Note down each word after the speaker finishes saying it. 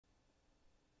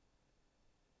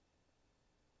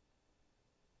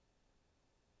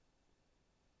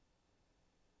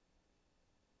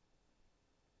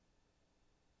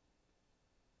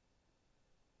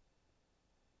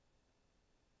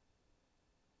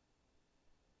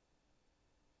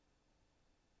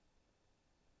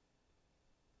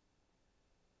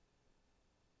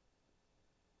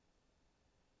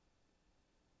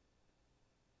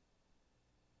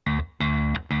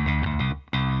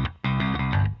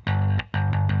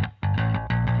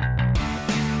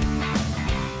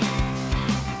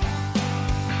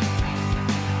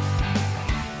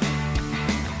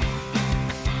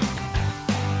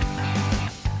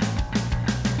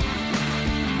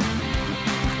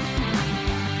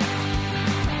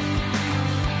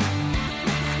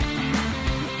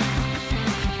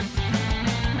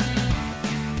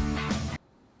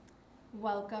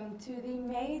welcome to the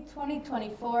May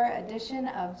 2024 edition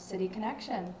of City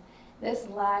Connection. This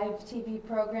live TV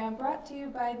program brought to you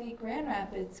by the Grand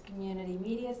Rapids Community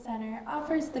Media Center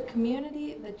offers the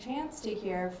community the chance to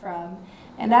hear from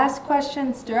and ask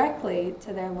questions directly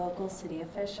to their local city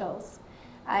officials.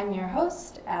 I'm your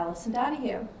host, Allison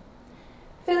Donahue.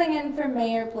 Filling in for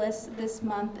Mayor Bliss this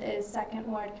month is 2nd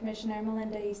Ward Commissioner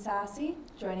Milinda Ysasi.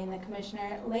 Joining the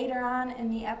commissioner later on in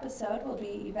the episode will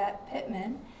be Evette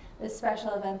Pittman, the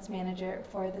Special Events Manager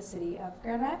for the City of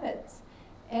Grand Rapids.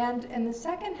 And in the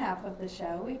second half of the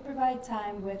show, we provide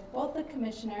time with both the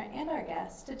commissioner and our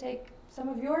guests to take some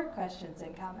of your questions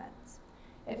and comments.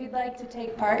 If you'd like to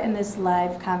take part in this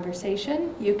live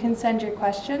conversation, you can send your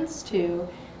questions to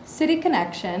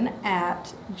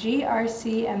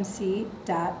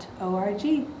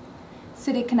cityconnection@grcmc.org.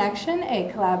 City Connection,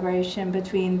 a collaboration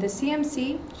between the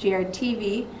CMC,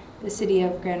 GRTV, the City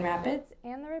of Grand Rapids,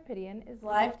 and the Rapidian, is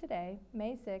live today,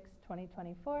 May 6,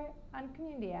 2024, on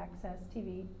Community Access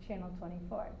TV, Channel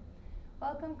 24.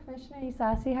 Welcome, Commissioner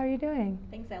Ysasi. How are you doing?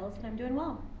 Thanks, Allison. I'm doing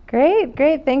well. Great,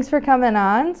 great. Thanks for coming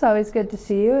on. It's always good to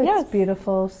see you. Yes. It's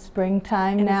beautiful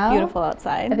springtime now. It's beautiful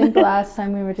outside. I think the last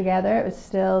time we were together, it was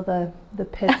still the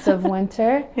pits of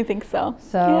winter. I think so.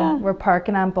 So yeah. We're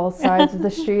parking on both sides of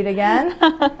the street again,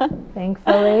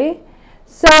 thankfully.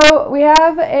 So we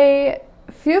have a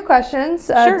few questions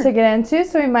Sure. to get into,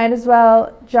 so we might as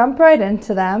well jump right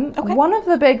into them. Okay. One of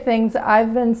the big things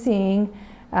I've been seeing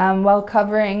while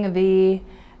covering the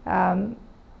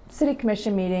City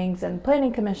Commission meetings and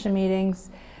Planning Commission meetings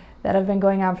that have been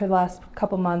going on for the last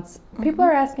couple months, people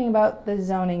are asking about the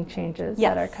zoning changes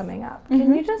that are coming up.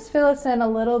 Can you just fill us in a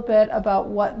little bit about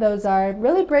what those are?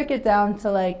 Really break it down to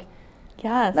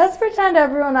let's pretend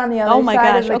everyone on the other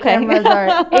side of the cameras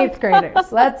are 8th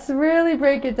graders. Let's really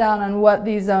break it down on what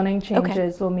these zoning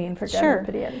changes will mean for Grand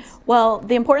Rapidians. Well,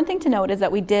 the important thing to note is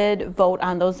that we did vote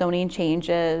on those zoning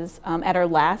changes at our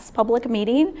last public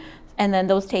meeting, and then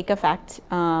those take effect.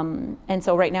 And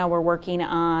so right now we're working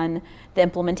on the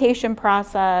implementation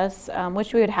process,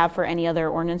 which we would have for any other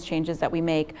ordinance changes that we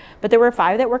make. But there were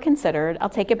 5 that were considered. I'll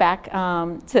take it back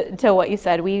to what you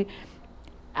said.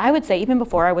 I would say even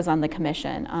before I was on the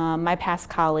commission, my past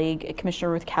colleague,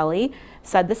 Commissioner Ruth Kelly,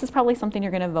 said this is probably something you're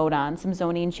going to vote on, some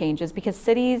zoning changes, because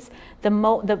cities,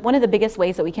 one of the biggest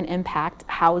ways that we can impact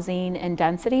housing and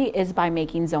density is by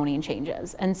making zoning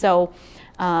changes. And so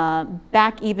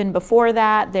back even before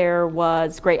that, there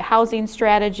was great housing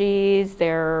strategies,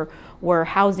 there were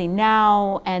housing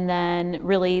now, and then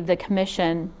really the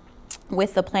commission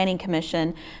with the Planning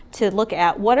Commission to look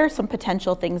at what are some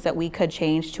potential things that we could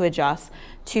change to adjust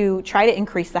to try to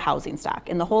increase the housing stock.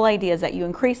 And the whole idea is that you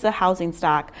increase the housing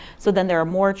stock so then there are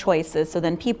more choices, so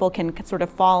then people can sort of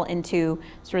fall into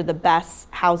sort of the best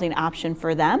housing option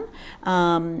for them.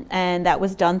 And that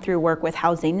was done through work with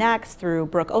Housing Next, through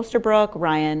Brooke Osterbrook,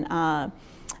 Ryan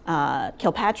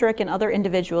Kilpatrick, and other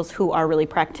individuals who are really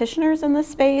practitioners in this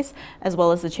space, as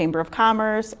well as the Chamber of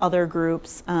Commerce, other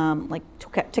groups like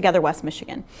Together West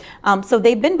Michigan. So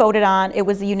they've been voted on. It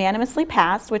was unanimously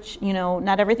passed, which, you know,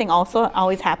 not everything also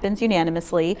always happens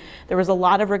unanimously. There was a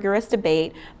lot of rigorous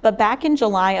debate, but back in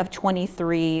July of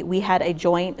 23, we had a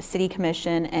joint City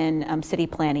Commission and City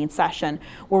Planning session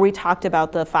where we talked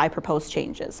about the 5 proposed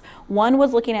changes. One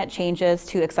was looking at changes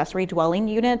to accessory dwelling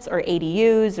units, or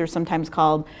ADUs, or sometimes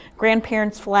called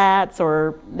grandparents' flats,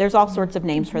 or there's all sorts of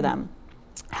names for them.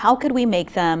 How could we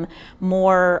make them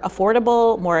more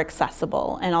affordable, more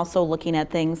accessible, and also looking at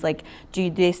things like, do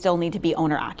they still need to be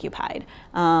owner occupied?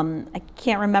 I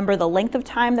can't remember the length of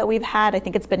time that we've had. I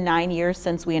think it's been 9 years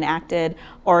since we enacted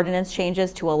ordinance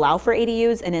changes to allow for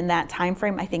ADUs, and in that time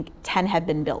frame, I think 10 had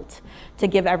been built, to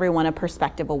give everyone a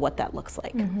perspective of what that looks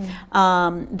like.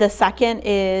 The second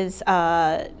is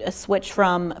a switch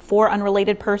from 4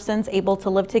 unrelated persons able to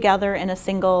live together in a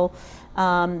single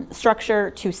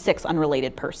structure to 6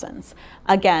 unrelated persons.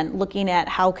 Again, looking at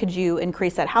how could you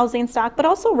increase that housing stock, but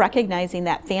also recognizing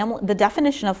that the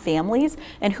definition of families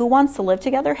and who wants to live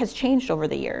together has changed over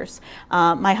the years.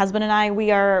 My husband and I,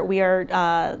 we are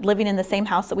living in the same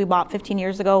house that we bought 15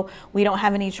 years ago. We don't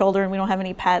have any children, we don't have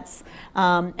any pets.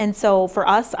 And so for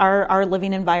us, our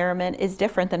living environment is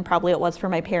different than probably it was for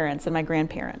my parents and my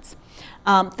grandparents.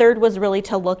 Third was really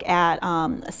to look at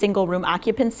a single room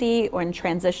occupancy or in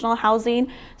transitional housing.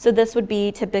 So this would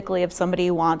be typically if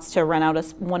somebody wants to rent out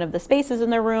one of the spaces in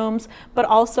their rooms, but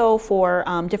also for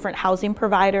different housing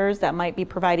providers that might be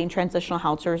providing transitional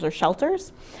housers or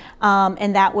shelters.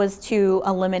 And that was to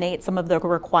eliminate some of the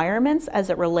requirements as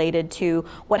it related to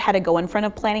what had to go in front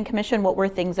of Planning Commission, what were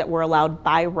things that were allowed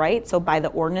by right, so by the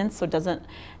ordinance, so it doesn't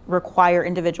require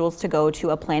individuals to go to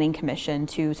a planning commission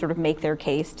to sort of make their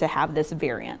case to have this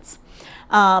variance.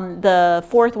 The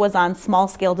fourth was on small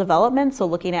scale development, so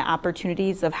looking at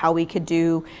opportunities of how we could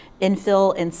do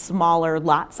infill in smaller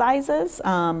lot sizes.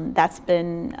 That's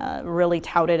been really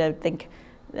touted. I think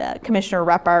Commissioner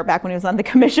Repart, back when he was on the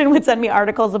commission, would send me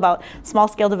articles about small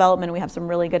scale development. We have some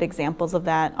really good examples of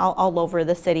that all over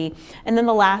the city. And then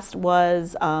the last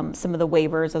was some of the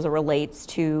waivers as it relates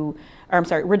to, or I'm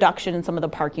sorry, reduction in some of the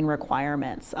parking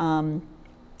requirements.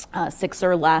 6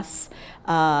 or less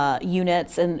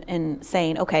units, and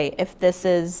saying, okay, if this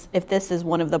is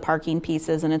one of the parking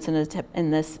pieces and it's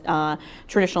in this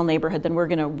traditional neighborhood, then we're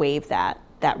going to waive that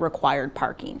required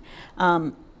parking.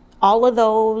 All of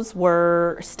those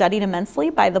were studied immensely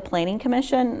by the Planning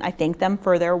Commission. I thank them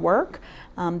for their work.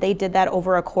 They did that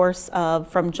over a course of,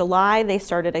 from July, they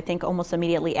started I think almost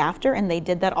immediately after, and they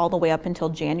did that all the way up until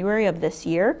January of this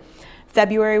year.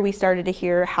 February, we started to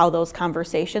hear how those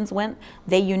conversations went.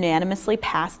 They unanimously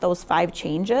passed those 5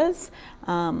 changes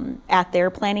at their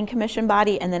Planning Commission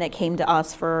body, and then it came to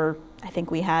us for, I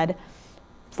think we had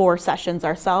 4 sessions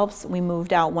ourselves. We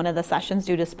moved out one of the sessions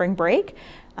due to spring break.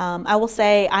 I will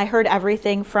say I heard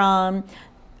everything from,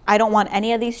 I don't want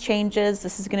any of these changes.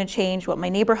 This is going to change what my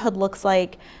neighborhood looks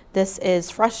like. This is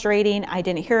frustrating. I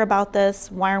didn't hear about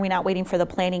this. Why are we not waiting for the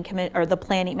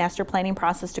master planning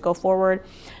process to go forward?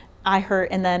 I heard,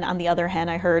 and then on the other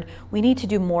hand, I heard we need to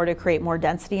do more to create more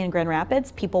density in Grand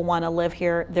Rapids. People want to live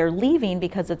here. They're leaving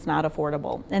because it's not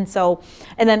affordable. And so,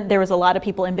 and then there was a lot of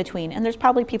people in between. And there's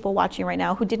probably people watching right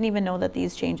now who didn't even know that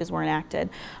these changes were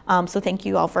enacted. So thank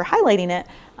you all for highlighting it.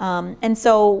 And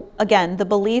so again, the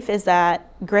belief is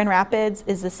that Grand Rapids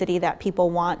is the city that people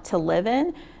want to live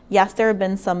in. Yes, there have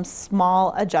been some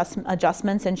small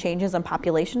adjustments and changes in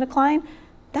population decline.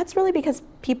 That's really because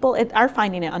people are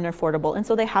finding it unaffordable, and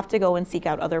so they have to go and seek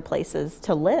out other places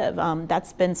to live.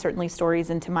 That's been certainly stories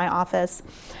into my office.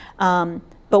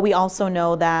 But we also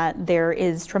know that there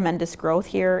is tremendous growth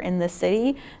here in this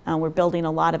city. We're building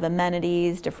a lot of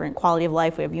amenities, different quality of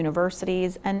life. We have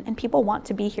universities, and people want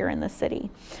to be here in this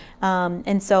city.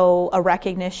 And so a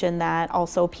recognition that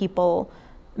also people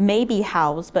may be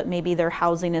housed, but maybe their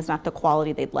housing is not the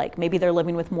quality they'd like. Maybe they're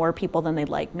living with more people than they'd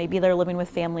like. Maybe they're living with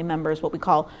family members, what we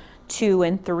call 2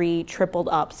 and 3 tripled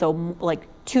up. So like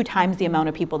 2 times the amount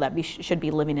of people that should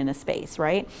be living in a space,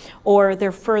 right? Or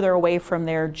they're further away from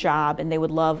their job and they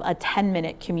would love a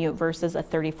 10-minute commute versus a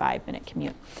 35-minute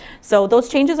commute. So those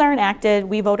changes are enacted.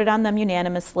 We voted on them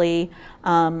unanimously.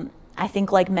 I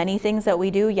think like many things that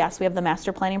we do, yes, we have the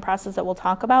master planning process that we'll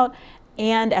talk about.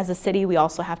 And as a city, we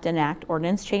also have to enact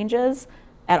ordinance changes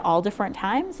at all different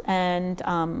times. And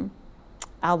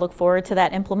I'll look forward to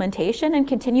that implementation and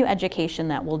continue education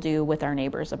that we'll do with our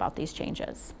neighbors about these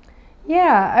changes.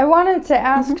 Yeah, I wanted to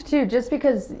ask too, just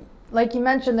because, like you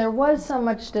mentioned, there was so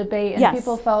much debate and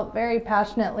people felt very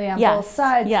passionately on both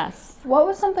sides. Yes. What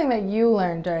was something that you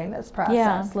learned during this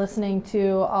process, listening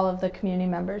to all of the community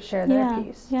members share their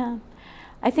piece? Yeah,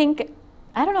 I think,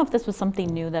 I don't know if this was something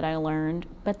new that I learned,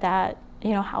 but that,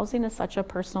 you know, housing is such a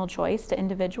personal choice to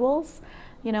individuals.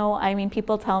 You know, I mean,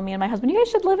 people tell me and my husband, you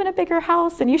guys should live in a bigger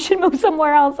house and you should move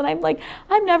somewhere else. And I'm like,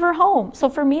 I'm never home. So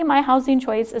for me, my housing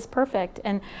choice is perfect.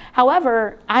 And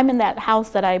however, I'm in that house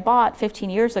that I bought 15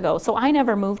 years ago. So I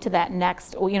never moved to that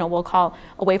next, you know, we'll call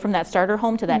away from that starter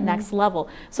home to that next level.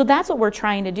 So that's what we're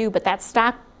trying to do. But that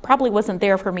stock probably wasn't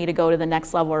there for me to go to the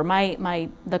next level, or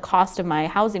the cost of my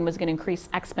housing was going to increase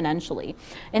exponentially.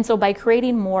 And so by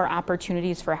creating more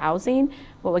opportunities for housing,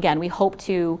 well, again, we hope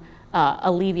to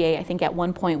alleviate, I think at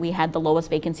one point we had the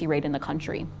lowest vacancy rate in the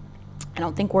country. I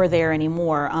don't think we're there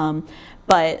anymore,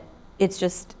 but it's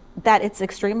just that it's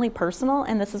extremely personal,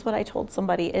 and this is what I told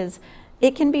somebody is,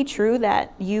 it can be true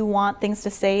that you want things to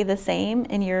stay the same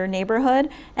in your neighborhood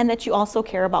and that you also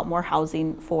care about more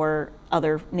housing for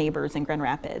other neighbors in Grand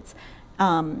Rapids.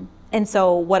 And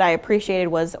so what I appreciated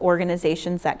was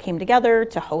organizations that came together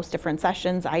to host different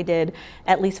sessions. I did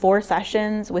at least 4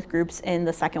 sessions with groups in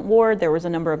the 2nd Ward. There was a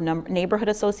number of neighborhood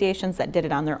associations that did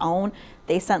it on their own.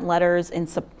 They sent letters in,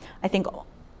 I think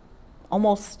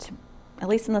almost, at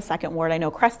least in the 2nd Ward, I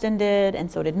know Creston did, and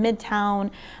so did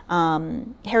Midtown.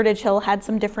 Heritage Hill had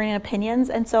some differing opinions.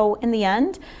 And so in the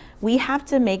end, we have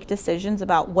to make decisions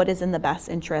about what is in the best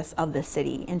interest of the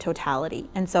city in totality.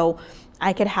 And so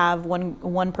I could have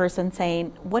one person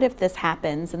saying, what if this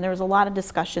happens? And there was a lot of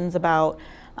discussions about,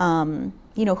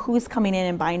 you know, who's coming in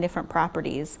and buying different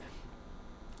properties.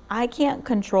 I can't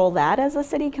control that as a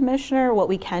city commissioner. What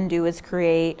we can do is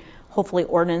create hopefully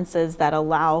ordinances that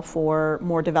allow for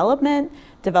more development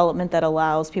that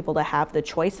allows people to have the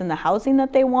choice in the housing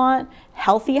that they want,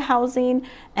 healthy housing,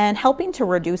 and helping to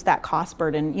reduce that cost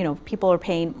burden. You know, people are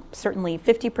paying certainly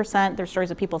 50%, there's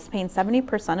stories of people paying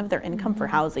 70% of their income for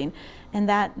housing, and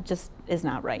that just is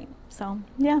not right. So,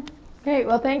 yeah. Great,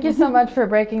 well, thank you so much for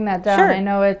breaking that down. Sure. I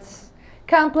know it's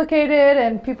complicated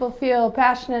and people feel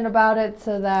passionate about it,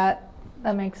 so that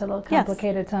makes it a little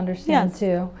complicated to understand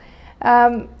too.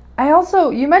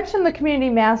 You mentioned the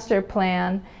community master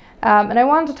plan, and I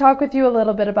wanted to talk with you a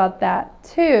little bit about that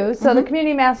too. So the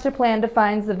community master plan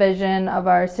defines the vision of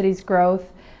our city's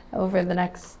growth over the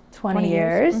next 20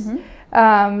 years.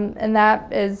 And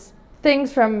that is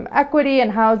things from equity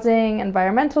and housing,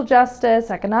 environmental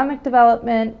justice, economic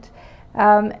development.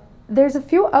 There's a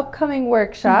few upcoming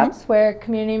workshops where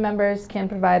community members can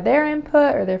provide their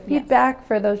input or their feedback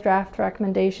for those draft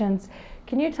recommendations.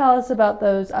 Can you tell us about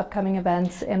those upcoming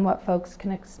events and what folks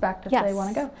can expect if they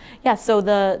want to go? Yeah, so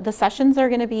the sessions are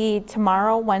going to be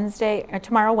tomorrow, Wednesday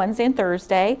and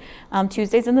Thursday.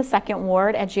 Tuesday's in the 2nd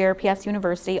Ward at GRPS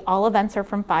University. All events are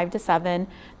from 5 to 7.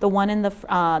 The one in the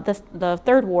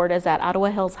 3rd Ward is at Ottawa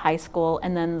Hills High School,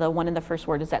 and then the one in the 1st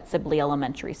Ward is at Sibley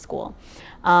Elementary School.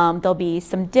 There'll be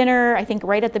some dinner. I think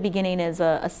right at the beginning is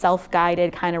a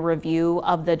self-guided kind of review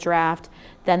of the draft.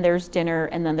 Then there's dinner,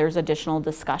 and then there's additional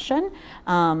discussion.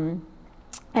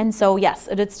 And so yes,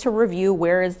 it's to review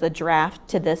where is the draft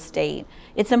to this date.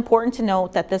 It's important to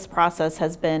note that this process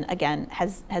has been, again,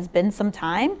 has been some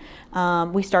time.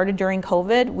 We started during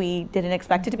COVID. We didn't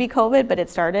expect it to be COVID, but it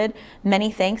started.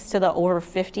 Many thanks to the over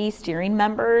 50 steering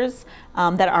members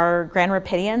that are Grand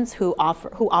Rapidians who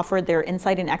offered their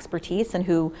insight and expertise, and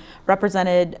who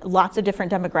represented lots of different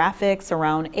demographics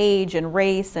around age and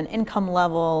race and income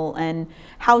level and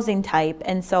housing type.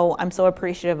 And so I'm so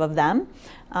appreciative of them.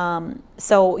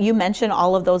 So you mentioned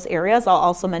all of those areas. I'll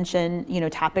also mention, you know,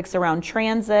 topics around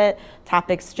transit,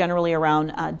 topics generally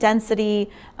around density,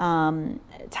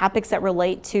 topics that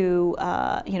relate to,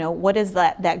 you know, what is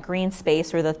that green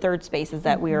space or the third spaces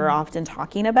that we are often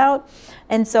talking about.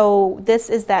 And so this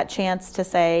is that chance to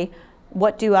say,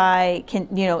 what do I,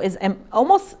 is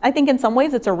almost, I think in some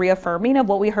ways it's a reaffirming of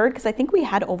what we heard, because I think we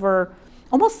had over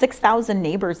almost 6,000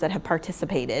 neighbors that have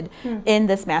participated in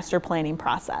this master planning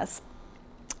process.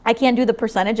 I can't do the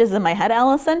percentages in my head,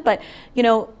 Allison, but you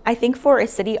know, I think for a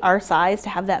city our size to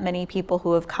have that many people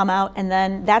who have come out, and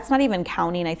then that's not even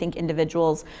counting, I think,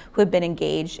 individuals who have been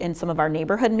engaged in some of our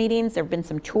neighborhood meetings. There have been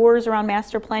some tours around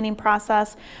master planning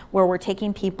process where we're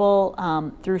taking people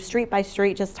through street by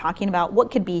street, just talking about what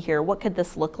could be here, what could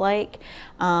this look like.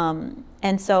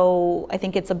 And so I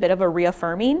think it's a bit of a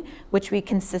reaffirming, which we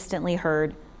consistently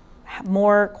heard.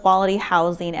 More quality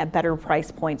housing at better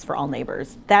price points for all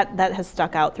neighbors. That has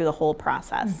stuck out through the whole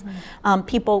process.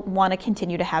 People want to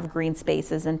continue to have green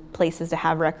spaces and places to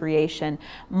have recreation,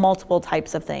 multiple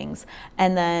types of things.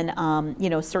 And then, you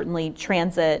know, certainly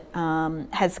transit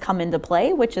has come into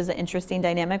play, which is an interesting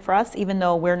dynamic for us. Even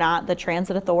though we're not the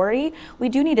transit authority, we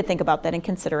do need to think about that and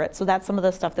consider it. So that's some of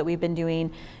the stuff that we've been doing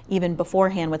even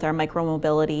beforehand with our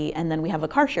micromobility. And then we have a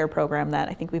car share program that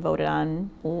I think we voted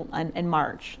on in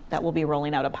March that will be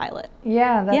rolling out a pilot.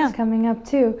 Yeah, that's coming up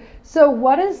too. So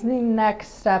what is the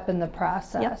next step in the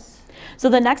process? So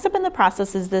the next step in the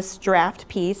process is this draft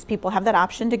piece. People have that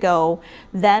option to go.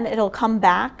 Then it'll come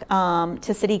back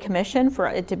to City Commission for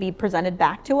it to be presented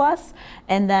back to us,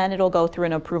 and then it'll go through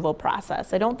an approval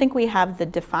process. I don't think we have the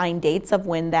defined dates of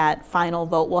when that final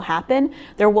vote will happen.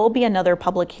 There will be another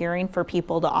public hearing for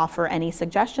people to offer any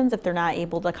suggestions if they're not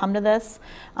able to come to this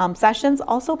sessions.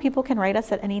 Also, people can write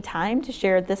us at any time to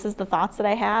share, this is the thoughts that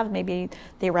I have. Maybe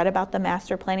they read about the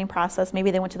master planning process. Maybe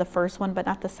they went to the first one but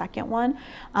not the second one.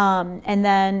 And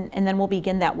then we'll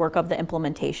begin that work of the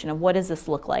implementation of what does this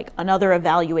look like? Another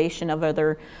evaluation of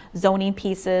other zoning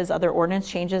pieces, other ordinance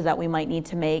changes that we might need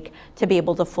to make to be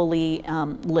able to fully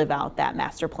live out that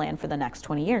master plan for the next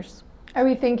 20 years. Are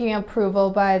we thinking approval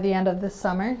by the end of this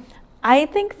summer? I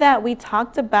think that we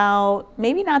talked about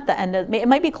maybe not the end of, it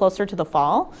might be closer to the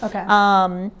fall.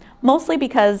 Okay. Mostly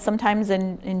because sometimes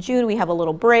in June we have a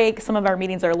little break. Some of our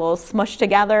meetings are a little smushed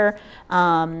together.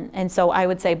 And so I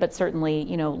would say, but certainly,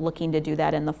 you know, looking to do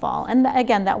that in the fall. And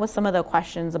again, that was some of the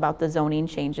questions about the zoning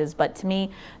changes. But to me,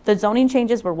 the zoning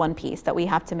changes were one piece, that we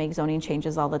have to make zoning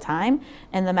changes all the time.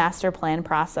 And the master plan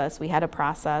process, we had a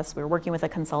process. We were working with a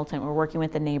consultant. We were working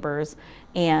with the neighbors.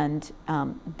 And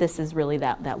this is really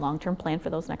that long-term plan for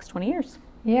those next 20 years.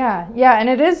 Yeah, and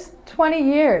it is 20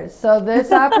 years. So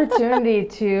this opportunity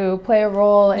to play a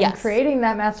role in creating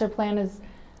that master plan is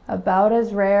About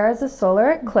as rare as a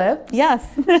solar eclipse.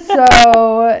 Yes.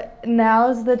 So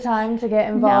now's the time to get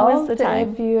involved. Now is the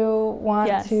time. If you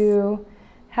want to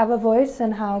have a voice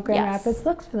in how Grand Rapids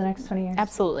looks for the next 20 years.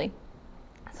 Absolutely.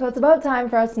 So it's about time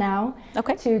for us now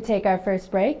to take our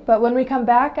first break. But when we come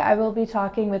back, I will be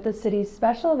talking with the city's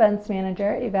special events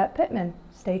manager, Evette Pittman.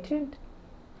 Stay tuned.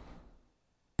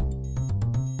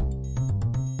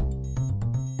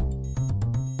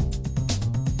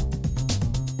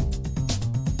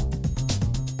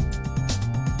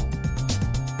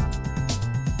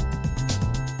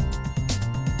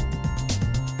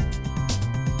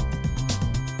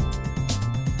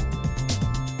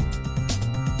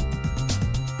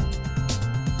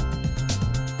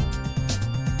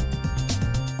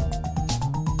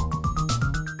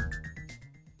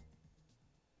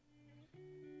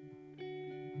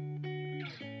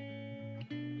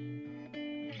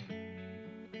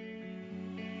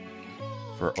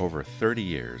 For over 30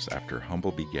 years after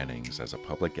humble beginnings as a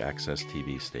public access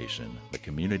TV station, the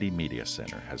Community Media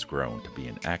Center has grown to be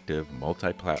an active,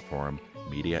 multi-platform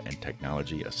media and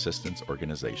technology assistance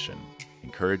organization,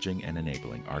 encouraging and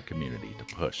enabling our community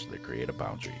to push the creative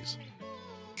boundaries.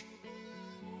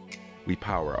 We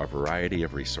power a variety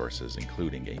of resources,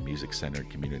 including a music-centered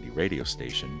community radio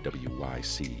station,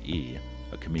 WYCE,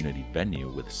 a community venue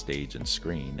with stage and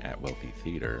screen at Wealthy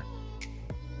Theater,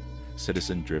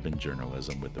 citizen-driven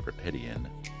journalism with the Rapidian,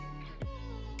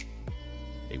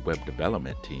 a web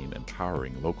development team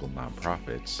empowering local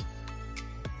nonprofits,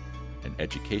 an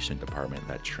education department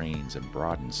that trains and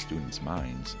broadens students'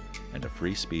 minds, and a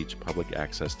free speech public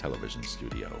access television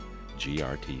studio,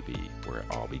 GRTV, where it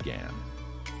all began.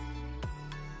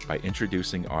 By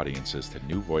introducing audiences to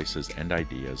new voices and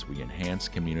ideas, we enhance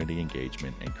community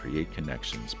engagement and create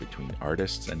connections between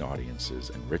artists and audiences,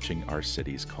 enriching our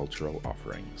city's cultural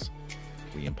offerings.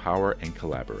 We empower and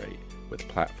collaborate with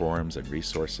platforms and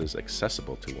resources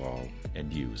accessible to all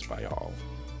and used by all.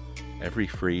 Every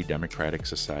free democratic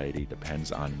society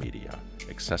depends on media,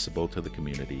 accessible to the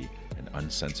community and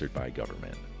uncensored by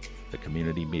government. The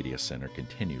Community Media Center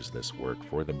continues this work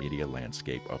for the media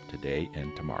landscape of today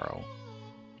and tomorrow.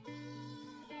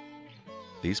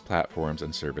 These platforms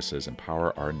and services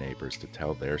empower our neighbors to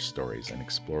tell their stories and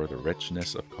explore the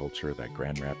richness of culture that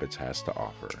Grand Rapids has to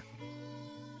offer.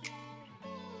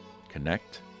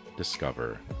 Connect,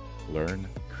 discover, learn,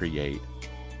 create,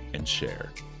 and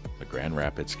share. The Grand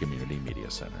Rapids Community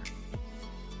Media Center.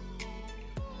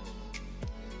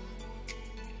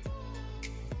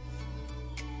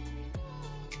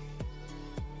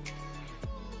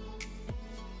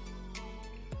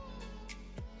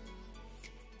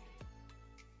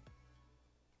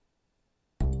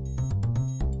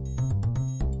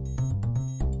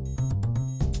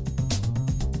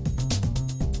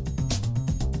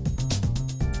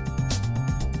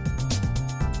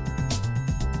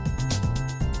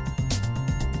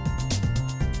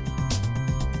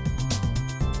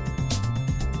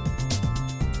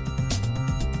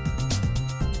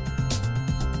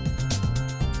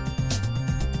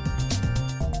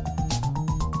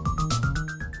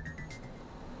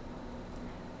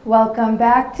 Welcome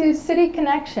back to City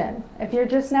Connection. If you're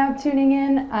just now tuning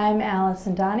in, I'm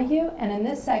Allison Donahue, and in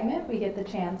this segment we get the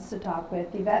chance to talk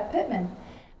with Evette Pittman,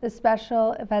 the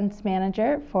Special Events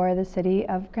Manager for the City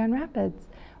of Grand Rapids.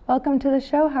 Welcome to the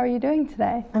show. How are you doing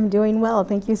today? I'm doing well.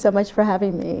 Thank you so much for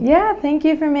having me. Yeah, thank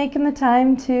you for making the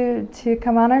time to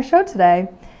come on our show today.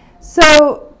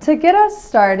 So to get us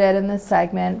started in this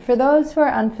segment, for those who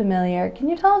are unfamiliar, can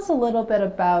you tell us a little bit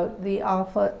about the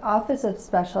Office of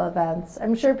Special Events?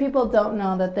 I'm sure people don't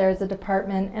know that there's a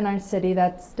department in our city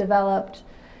that's developed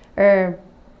or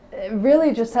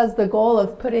really just has the goal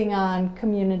of putting on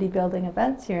community building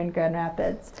events here in Grand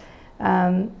Rapids.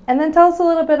 And then tell us a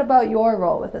little bit about your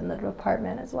role within the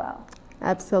department as well.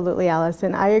 Absolutely,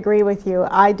 Allison. I agree with you.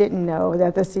 I didn't know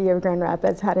that the City of Grand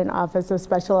Rapids had an Office of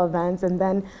Special Events, and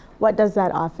then what does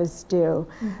that office do?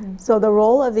 So the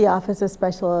role of the Office of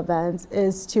Special Events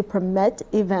is to permit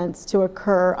events to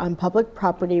occur on public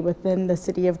property within the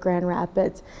City of Grand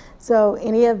Rapids. So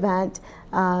any event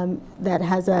that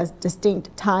has a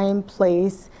distinct time,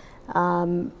 place,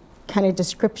 kind of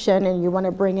description, and you want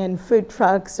to bring in food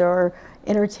trucks or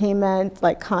entertainment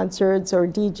like concerts or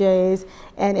DJs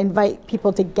and invite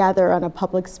people to gather on a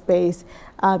public space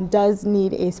does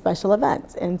need a special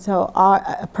event, and so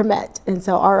a permit. And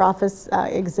so our office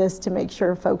exists to make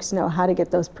sure folks know how to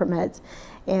get those permits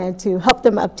and to help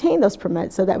them obtain those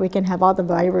permits so that we can have all the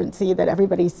vibrancy that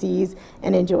everybody sees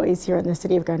and enjoys here in the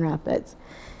City of Grand Rapids.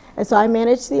 And so I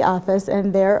manage the office,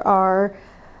 and there are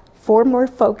 4 more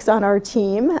folks on our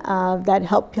team that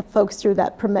help folks through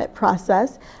that permit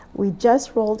process. We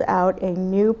just rolled out a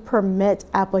new permit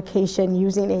application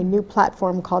using a new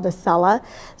platform called Acela.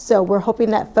 So we're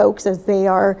hoping that folks, as they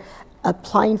are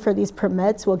applying for these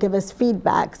permits, will give us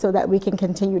feedback so that we can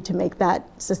continue to make that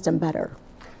system better.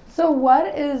 So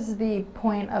what is the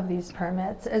point of these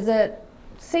permits? Is it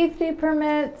safety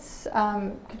permits?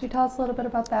 Could you tell us a little bit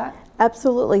about that?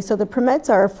 Absolutely. So the permits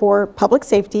are for public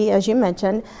safety, as you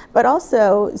mentioned, but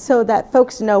also so that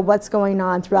folks know what's going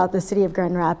on throughout the city of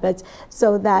Grand Rapids,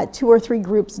 so that 2 or 3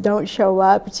 groups don't show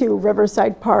up to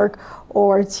Riverside Park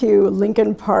or to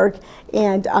Lincoln Park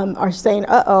and are saying,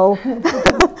 uh-oh,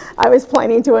 I was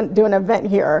planning to do an event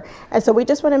here. And so we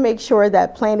just want to make sure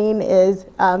that planning is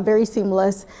very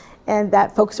seamless and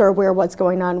that folks are aware of what's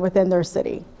going on within their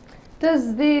city.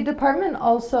 Does the department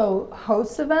also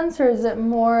host events, or is it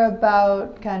more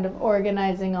about kind of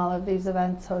organizing all of these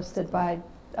events hosted by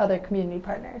other community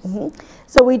partners?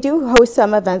 So we do host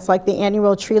some events like the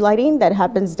annual tree lighting that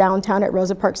happens downtown at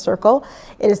Rosa Parks Circle.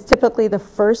 It is typically the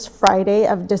first Friday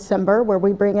of December, where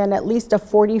we bring in at least a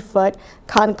 40-foot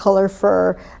concolor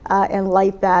fir and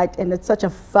light that, and it's such a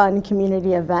fun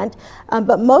community event.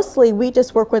 But mostly we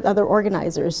just work with other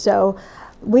organizers. So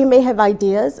we may have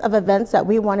ideas of events that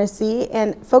we want to see,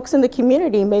 and folks in the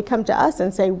community may come to us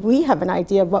and say, we have an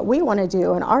idea of what we want to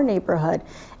do in our neighborhood,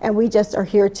 and we just are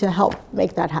here to help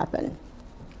make that happen.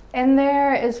 And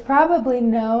there is probably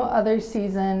no other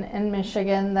season in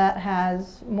Michigan that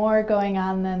has more going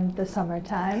on than the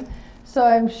summertime. So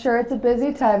I'm sure it's a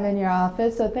busy time in your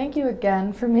office. So thank you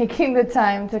again for making the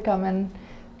time to come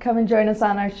and join us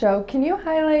on our show. Can you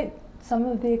highlight some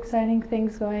of the exciting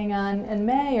things going on in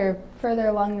May or further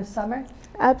along the summer?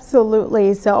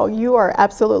 Absolutely. So you are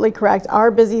absolutely correct. Our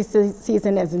busy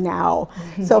season is now.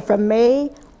 So from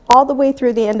May all the way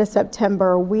through the end of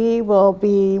September, we will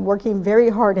be working very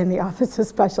hard in the Office of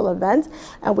Special Events,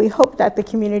 and we hope that the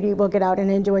community will get out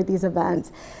and enjoy these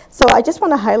events. So I just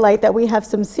want to highlight that we have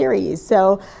some series.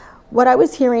 So what I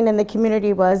was hearing in the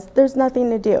community was there's nothing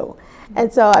to do.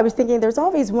 And so I was thinking there's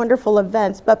all these wonderful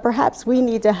events, but perhaps we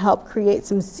need to help create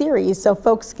some series so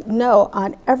folks know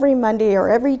on every Monday or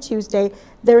every Tuesday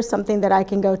there's something that I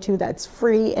can go to that's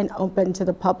free and open to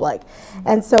the public.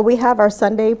 And so we have our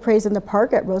Sunday Praise in the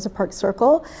Park at Rosa Parks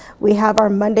Circle. We have our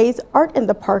Mondays Art in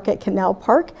the Park at Canal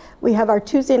Park. We have our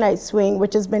Tuesday Night Swing,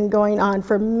 which has been going on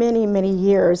for many, many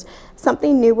years.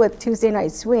 Something new with Tuesday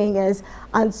Night Swing is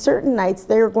on certain nights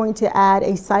they're going to add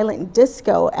a silent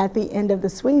disco at the end of the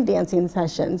swing dancing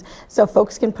sessions. So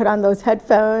folks can put on those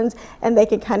headphones and they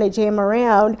can kind of jam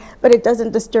around, but it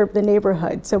doesn't disturb the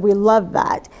neighborhood. So we love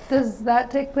that. Does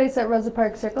that take place at Rosa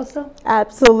Parks Circle still?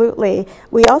 Absolutely.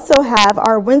 We also have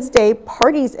our Wednesday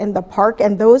parties in the park,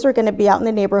 and those are going to be out in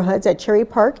the neighborhoods at Cherry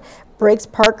Park, Briggs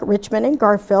Park, Richmond, and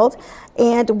Garfield.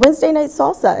 And Wednesday Night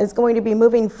Salsa is going to be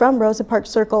moving from Rosa Parks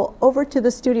Circle over to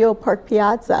the Studio Park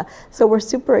Piazza. So we're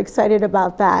super excited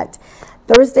about that.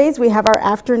 Thursdays, we have our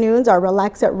afternoons, our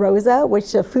Relax at Rosa,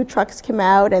 which the food trucks come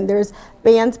out and there's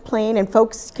bands playing and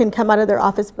folks can come out of their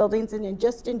office buildings and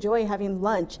just enjoy having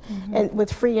lunch and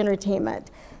with free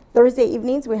entertainment. Thursday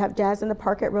evenings, we have Jazz in the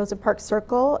Park at Rosa Parks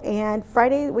Circle, and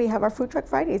Friday, we have our Food Truck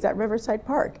Fridays at Riverside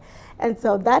Park. And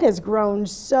so that has grown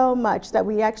so much that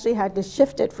we actually had to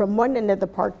shift it from one end of the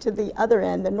park to the other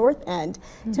end, the north end,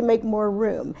 to make more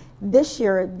room. This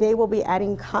year, they will be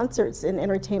adding concerts and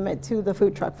entertainment to the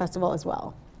Food Truck Festival as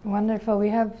well. Wonderful. We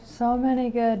have so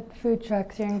many good food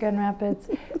trucks here in Grand Rapids.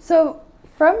 So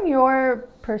from your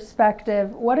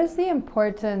perspective, what is the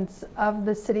importance of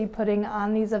the city putting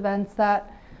on these events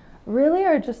that really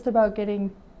are just about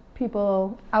getting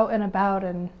people out and about?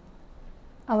 And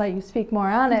I'll let you speak more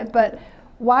on it, but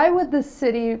why would the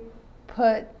city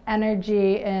put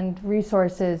energy and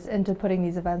resources into putting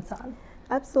these events on?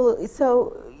 Absolutely.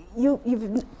 So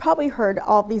you've probably heard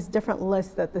all these different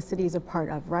lists that the city is a part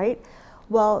of, right?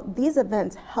 Well, these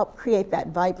events help create that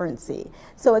vibrancy.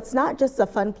 So it's not just a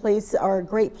fun place or a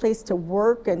great place to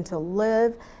work and to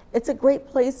live, it's a great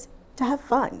place to have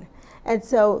fun. And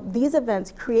so these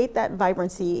events create that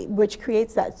vibrancy, which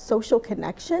creates that social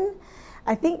connection.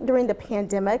 I think during the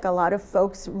pandemic, a lot of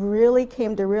folks really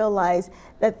came to realize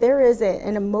that there is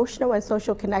an emotional and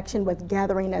social connection with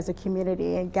gathering as a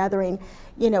community and gathering,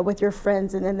 with your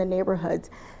friends and in the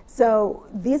neighborhoods. So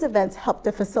these events help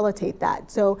to facilitate that.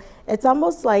 So it's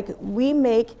almost like we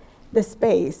make the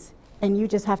space and you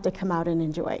just have to come out and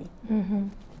enjoy.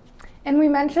 And we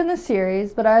mentioned the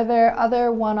series, but are there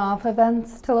other one-off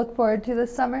events to look forward to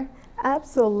this summer?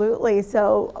 Absolutely.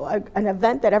 So an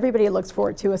event that everybody looks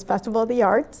forward to is Festival of the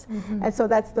Arts. And so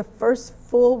that's the first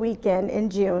full weekend in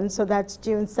June. So that's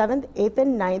June 7th, 8th,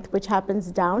 and 9th, which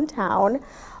happens downtown.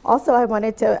 Also, I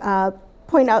wanted to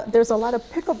point out there's a lot of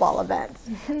pickleball events.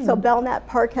 So Belknap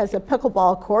Park has a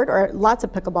pickleball court, or lots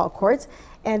of pickleball courts,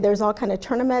 and there's all kind of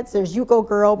tournaments. There's You Go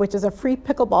Girl, which is a free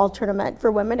pickleball tournament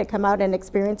for women to come out and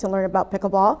experience and learn about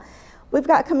pickleball. We've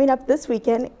got coming up this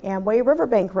weekend Amway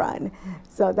Riverbank Run.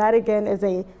 So that again is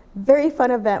a very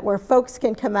fun event where folks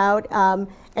can come out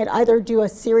and either do a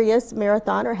serious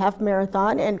marathon or half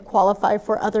marathon and qualify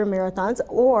for other marathons,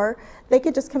 or they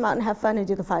could just come out and have fun and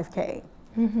do the 5K.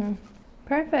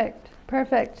 Perfect,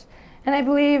 perfect. And I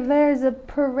believe there's a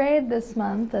parade this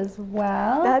month as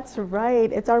well. That's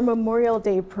right. It's our Memorial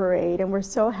Day parade, and we're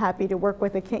so happy to work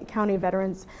with the Kent County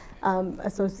Veterans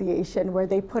Association, where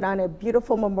they put on a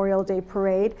beautiful Memorial Day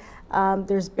parade.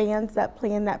 There's bands that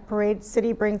play in that parade.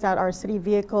 City brings out our city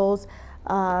vehicles.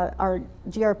 Our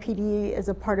GRPD is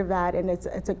a part of that, and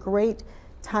it's a great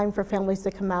time for families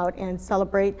to come out and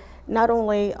celebrate not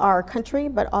only our country,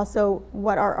 but also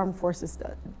what our armed forces do,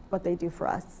 what they do for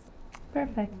us.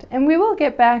 Perfect. And we will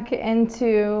get back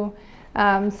into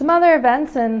some other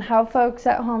events and how folks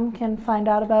at home can find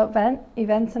out about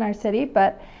events in our city,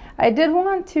 but I did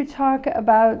want to talk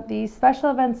about the Special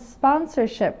Events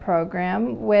Sponsorship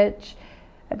Program, which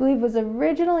I believe was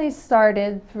originally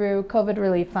started through COVID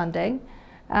relief funding,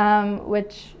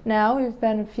 which now we've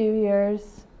been a few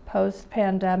years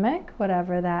post-pandemic,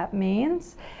 whatever that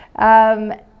means.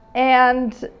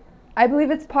 And I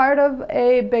believe it's part of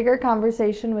a bigger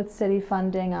conversation with city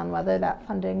funding on whether that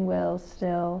funding will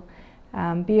still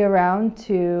be around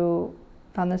to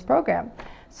fund this program.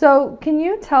 So can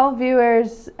you tell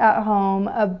viewers at home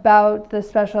about the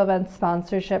Special Events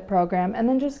Sponsorship Program, and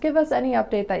then just give us any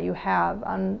update that you have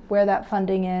on where that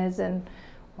funding is and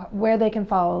where they can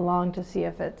follow along to see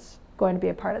if it's going to be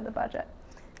a part of the budget?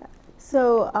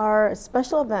 So our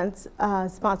special events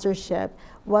sponsorship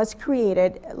was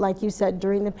created, like you said,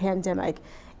 during the pandemic,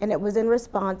 and it was in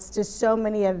response to so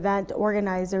many event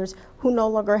organizers who no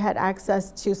longer had access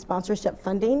to sponsorship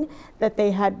funding that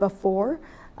they had before.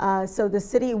 So the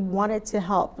city wanted to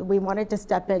help. We wanted to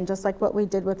step in, just like what we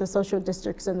did with the social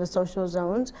districts and the social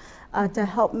zones, to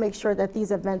help make sure that these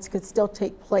events could still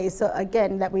take place. So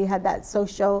again, that we had that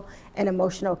social and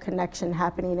emotional connection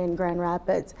happening in Grand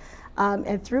Rapids.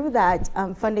 And through that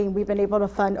funding, we've been able to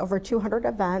fund over 200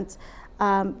 events,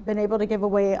 been able to give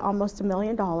away almost $1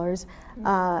 million.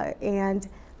 And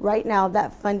right now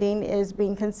that funding is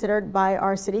being considered by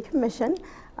our city commission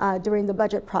during the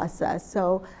budget process.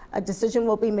 So a decision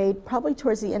will be made probably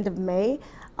towards the end of May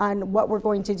on what we're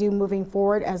going to do moving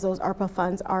forward as those ARPA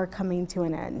funds are coming to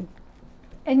an end.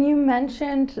 And you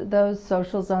mentioned those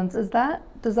social zones. Does that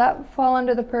fall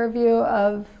under the purview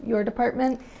of your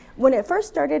department? When it first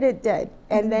started, it did.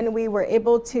 And then we were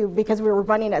able to, because we were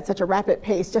running at such a rapid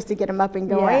pace just to get them up and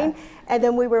going, and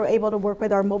then we were able to work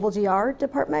with our mobile GR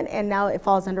department, and now it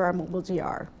falls under our mobile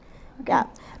GR. Okay, yeah.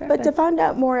 Perfect. But to find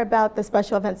out more about the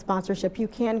special event sponsorship, you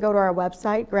can go to our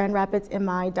website,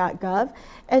 grandrapidsmi.gov,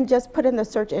 and just put in the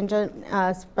search engine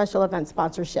special event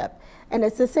sponsorship. And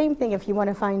it's the same thing if you want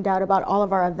to find out about all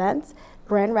of our events,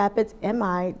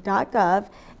 grandrapidsmi.gov,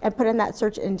 and put in that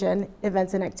search engine,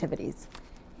 events and activities.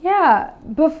 Yeah,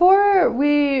 before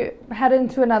we head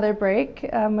into another break,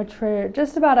 which we're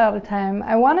just about out of time,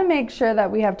 I want to make sure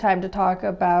that we have time to talk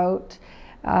about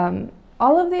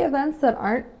all of the events that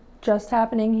aren't just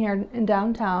happening here in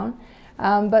downtown,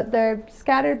 but they're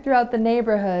scattered throughout the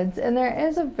neighborhoods. And there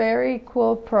is a very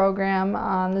cool program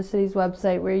on the city's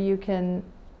website where you can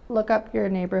look up your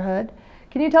neighborhood.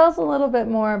 Can you tell us a little bit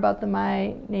more about the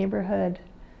My Neighborhood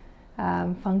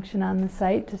function on the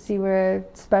site to see where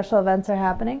special events are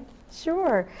happening?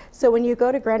 Sure. So when you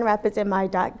go to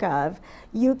grandrapidsmi.gov,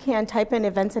 you can type in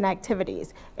events and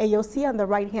activities, and you'll see on the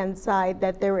right-hand side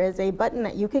that there is a button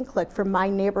that you can click for My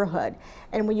Neighborhood.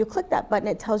 And when you click that button,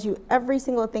 it tells you every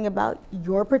single thing about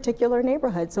your particular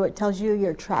neighborhood. So it tells you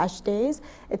your trash days,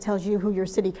 it tells you who your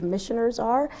city commissioners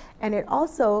are, and it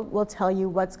also will tell you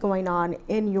what's going on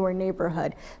in your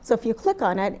neighborhood. So if you click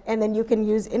on it, and then you can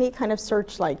use any kind of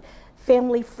search like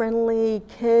family-friendly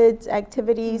kids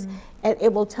activities, and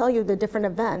it will tell you the different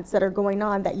events that are going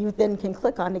on that you then can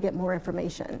click on to get more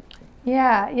information.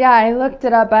 Yeah, I looked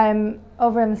it up. I'm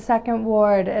over in the 2nd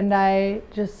Ward, and I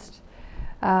just,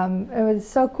 it was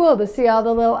so cool to see all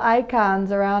the little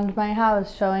icons around my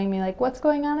house showing me like what's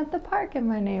going on at the park in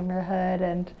my neighborhood,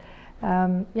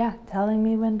 and yeah, telling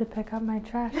me when to pick up my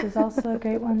trash is also a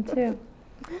great one too.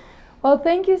 Well,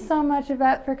 thank you so much,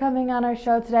 Evette, for coming on our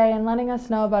show today and letting us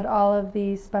know about all of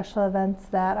these special events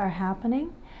that are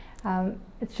happening.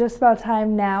 It's just about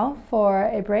time now for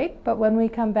a break, but when we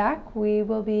come back, we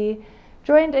will be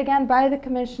joined again by the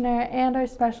Commissioner and our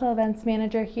Special Events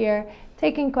Manager here,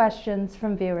 taking questions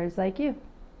from viewers like you.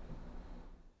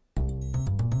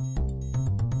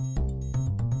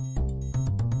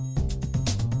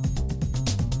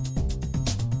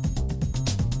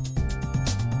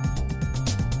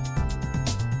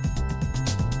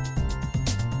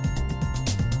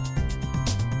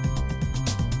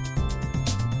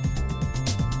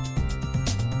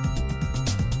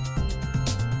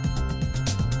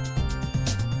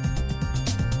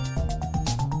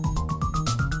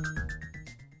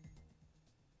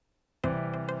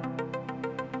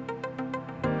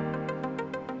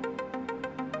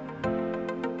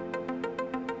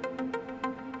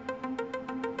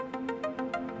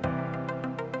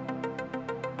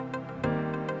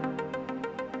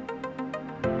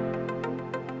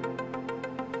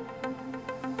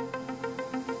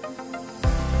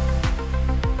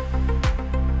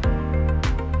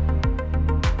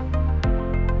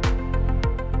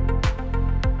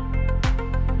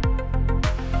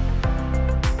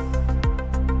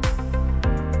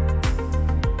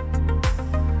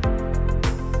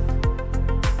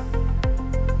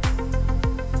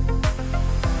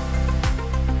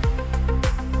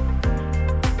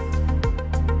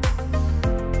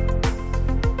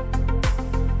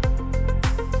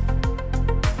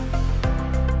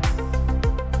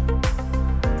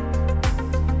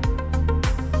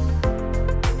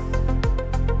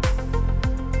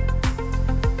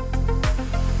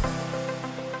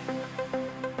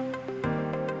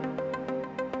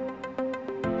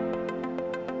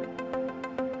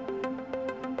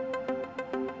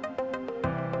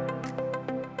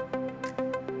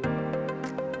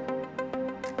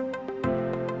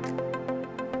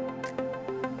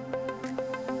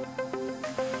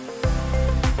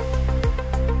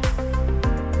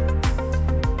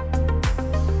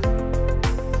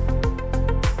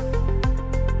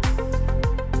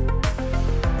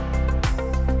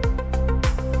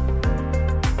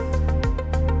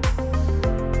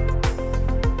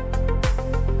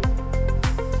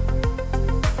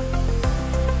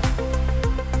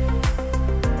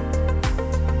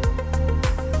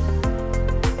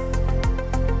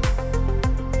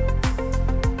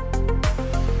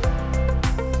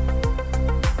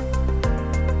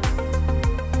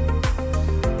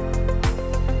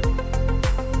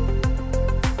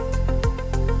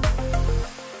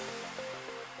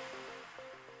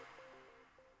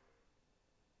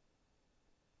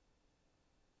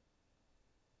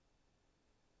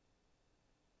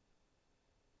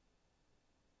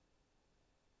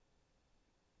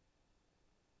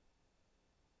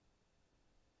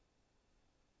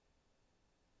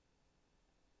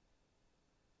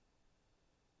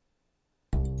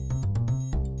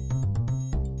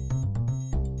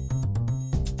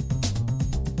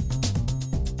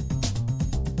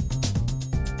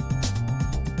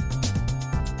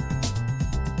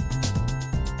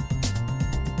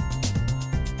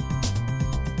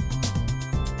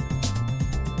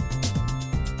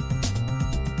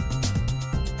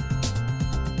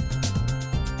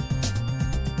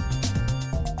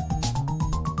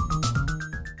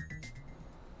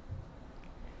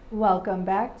 Welcome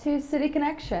back to City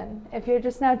Connection. If you're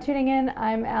just now tuning in,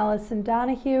 I'm Allison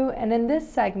Donahue, and in this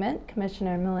segment,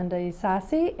 Commissioner Milinda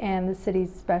Ysasi and the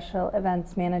city's Special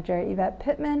Events Manager, Evette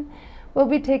Pittman, will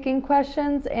be taking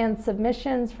questions and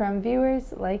submissions from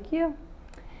viewers like you.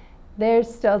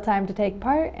 There's still time to take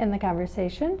part in the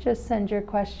conversation. Just send your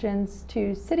questions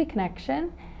to City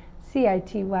Connection,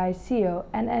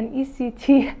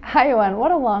 CITYCONNECTION,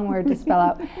 what a long word to spell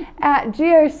out, at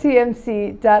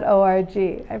grcmc.org.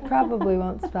 I probably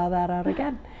won't spell that out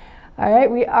again. All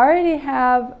right, we already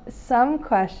have some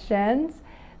questions.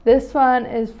 This one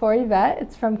is for Evette.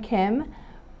 It's from Kim.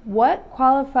 What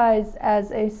qualifies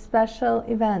as a special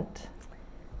event?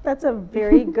 That's a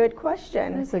very good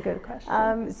question. That's a good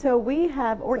question. So we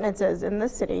have ordinances in the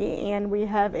city, and we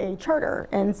have a charter,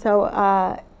 and so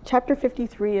Chapter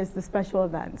 53 is the special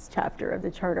events chapter of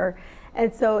the charter.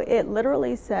 And so it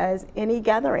literally says any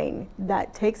gathering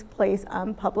that takes place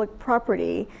on public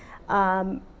property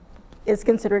is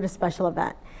considered a special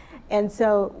event. And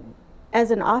so as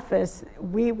an office,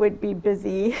 we would be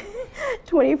busy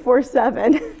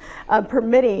 24/7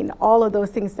 permitting all of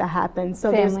those things to happen.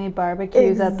 So family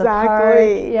barbecues at the park.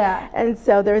 Yeah. And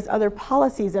so there's other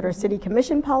policies that are city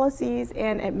commission policies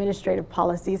and administrative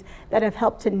policies that have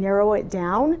helped to narrow it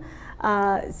down.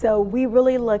 So we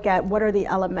really look at what are the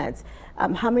elements.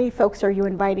 How many folks are you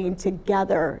inviting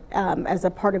together as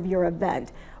a part of your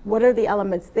event? What are the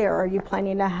elements there? Are you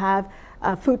planning to have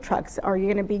food trucks? Are you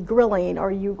going to be grilling?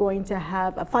 Are you going to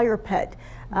have a fire pit?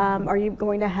 Are you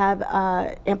going to have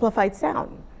amplified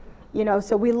sound? You know,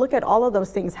 so we look at all of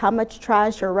those things. How much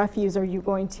trash or refuse are you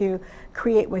going to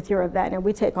create with your event? And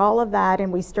we take all of that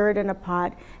and we stir it in a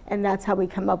pot, and that's how we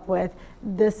come up with,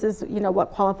 this is, you know,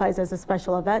 what qualifies as a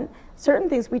special event. Certain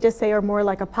things we just say are more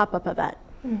like a pop-up event,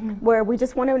 where we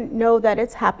just want to know that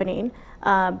it's happening,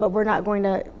 but we're not going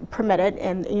to permit it,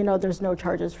 and, you know, there's no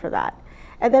charges for that.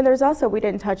 And then there's also, we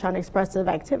didn't touch on expressive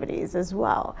activities as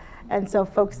well. And so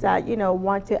folks that, you know,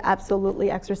 want to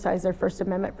absolutely exercise their First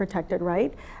Amendment protected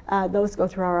right, those go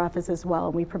through our office as well,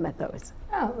 and we permit those.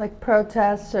 Oh, like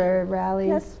protests or rallies?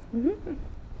 Yes.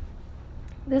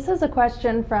 This is a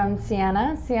question from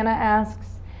Sienna. Sienna asks,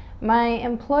 my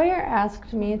employer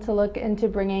asked me to look into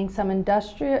bringing some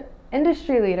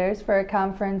industry leaders for a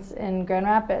conference in Grand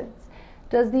Rapids.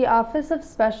 Does the Office of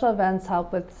Special Events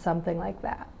help with something like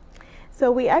that? So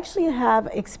we actually have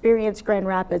experienced Grand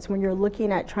Rapids when you're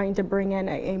looking at trying to bring in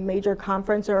a major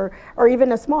conference or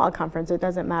even a small conference, it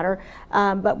doesn't matter.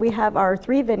 But we have our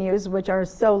 3 venues, which are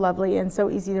so lovely and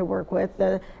so easy to work with,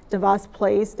 the DeVos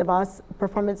Place, DeVos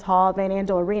Performance Hall, Van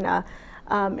Andel Arena.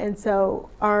 And so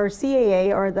our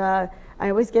CAA, or the, I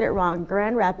always get it wrong,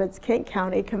 Grand Rapids Kent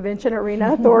County Convention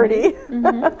Arena Authority,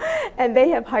 and they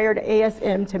have hired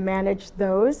ASM to manage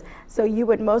those. So you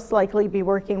would most likely be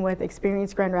working with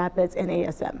experienced Grand Rapids and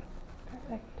ASM.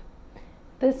 Perfect.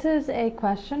 This is a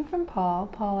question from Paul.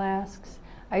 Paul asks,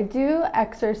 I do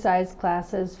exercise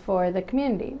classes for the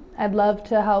community. I'd love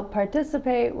to help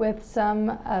participate with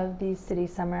some of these city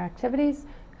summer activities.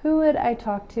 Who would I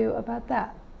talk to about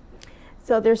that?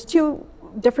 So there's 2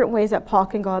 different ways that Paul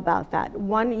can go about that.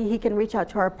 One, he can reach out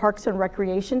to our Parks and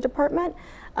Recreation Department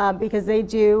because they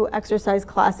do exercise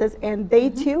classes, and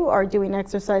they too are doing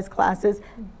exercise classes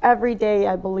every day,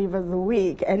 I believe, of the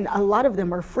week, and a lot of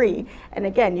them are free. And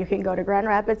again, you can go to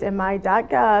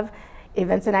grandrapidsmi.gov,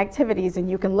 events and activities, and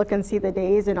you can look and see the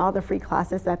days and all the free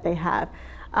classes that they have.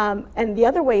 And the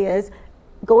other way is,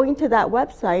 going to that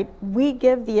website, we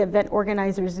give the event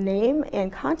organizer's name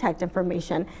and contact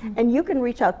information, and you can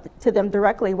reach out to them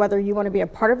directly, whether you want to be a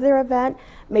part of their event,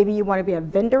 maybe you want to be a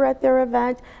vendor at their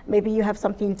event, maybe you have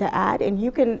something to add, and you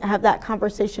can have that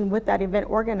conversation with that event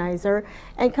organizer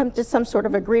and come to some sort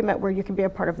of agreement where you can be a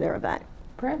part of their event.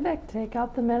 Perfect. Take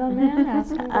out the middleman,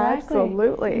 ask them directly.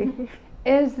 Absolutely.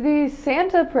 Is the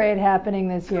Santa Parade happening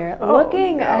this year?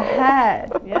 Looking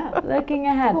ahead. Yeah. Looking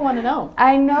ahead. People want to know.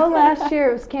 I know last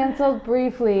year it was canceled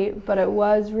briefly, but it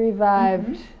was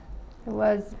revived. It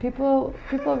was, people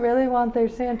really want their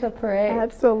Santa Parade.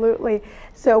 Absolutely.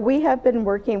 So we have been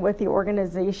working with the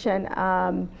organization,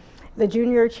 the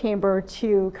Junior Chamber,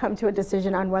 to come to a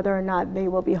decision on whether or not they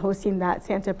will be hosting that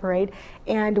Santa Parade,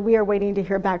 and we are waiting to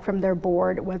hear back from their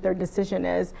board what their decision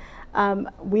is.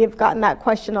 We have gotten that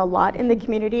question a lot in the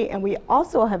community, and we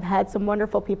also have had some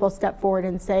wonderful people step forward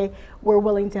and say we're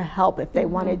willing to help if they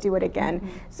want to do it again.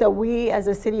 So we as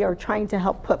a city are trying to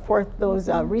help put forth those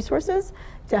resources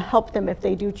to help them if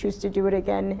they do choose to do it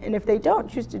again. And if they don't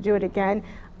choose to do it again,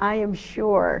 I am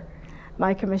sure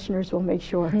my commissioners will make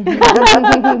sure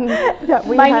that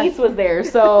we My niece was there,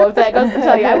 so if that goes to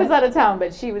tell you, I was out of town,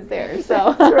 but she was there,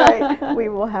 so. That's right. We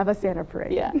will have a Santa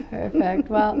Parade. Yeah. Perfect.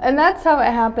 Well, and that's how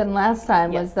it happened last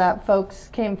time, was Yes. that folks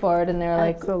came forward and they were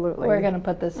like, Absolutely. we're going to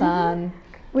put this on.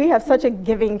 We have such a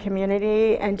giving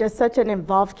community and just such an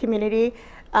involved community.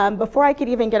 Before I could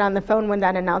even get on the phone when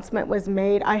that announcement was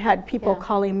made, I had people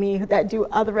calling me that do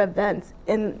other events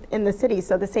in the city.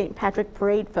 So the St. Patrick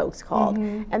Parade folks called,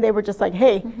 and they were just like,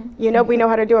 hey, you know, we know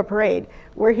how to do a parade.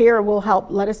 We're here, we'll help.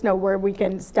 Let us know where we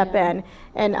can step in.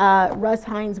 And Russ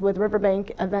Hines with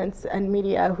Riverbank Events and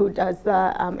Media, who does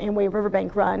the Amway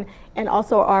Riverbank Run, and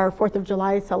also our 4th of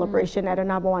July celebration at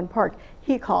Anabawan Park,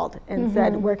 he called and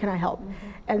said, where can I help?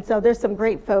 And so there's some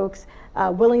great folks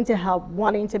willing to help,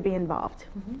 wanting to be involved.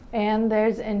 And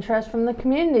there's interest from the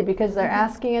community because they're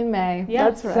asking in May.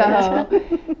 That's right.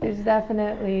 So there's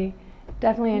definitely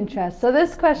interest. So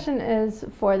this question is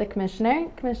for the commissioner.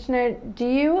 Commissioner, do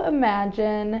you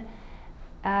imagine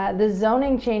the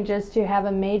zoning changes to have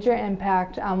a major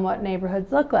impact on what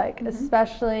neighborhoods look like,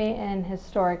 especially in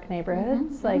historic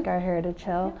neighborhoods like our Heritage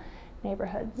Hill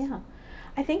neighborhoods? Yeah.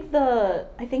 I think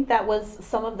that was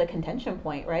some of the contention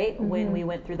point, right? When we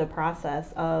went through the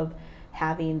process of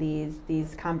having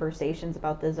these conversations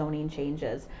about the zoning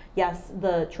changes. Yes,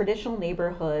 the traditional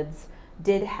neighborhoods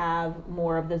did have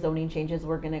more of the zoning changes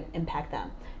were going to impact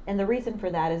them. And the reason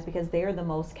for that is because they are the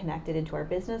most connected into our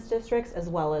business districts as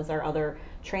well as our other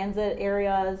transit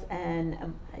areas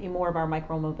and more of our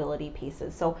micro-mobility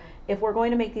pieces. So if we're going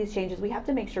to make these changes, we have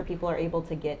to make sure people are able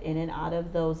to get in and out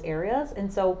of those areas.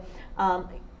 And so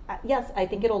yes, I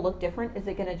think it'll look different. Is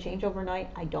it going to change overnight?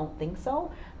 I don't think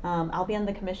so. I'll be on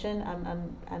the commission.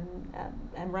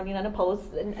 I'm running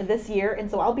unopposed this year, and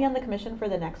so I'll be on the commission for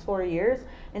the next 4 years.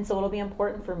 And so it'll be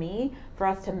important for me for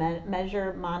us to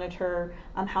measure, monitor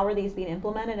how are these being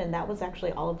implemented. And that was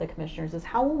actually all of the commissioners, is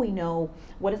how will we know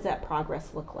what does that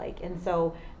progress look like? And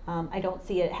so I don't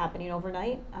see it happening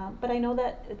overnight, but I know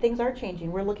that things are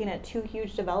changing. We're looking at 2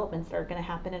 huge developments that are going to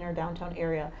happen in our downtown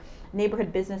area.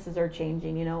 Neighborhood businesses are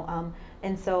changing, you know,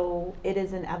 and so it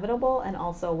is inevitable, and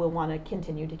also we'll want to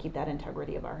continue to keep that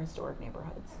integrity of our historic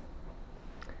neighborhoods.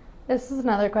 This is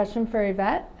another question for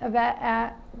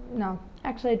Evette. No,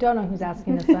 actually I don't know who's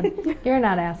asking this one. You're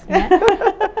not asking it.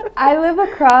 I live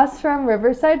across from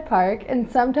Riverside Park,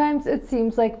 and sometimes it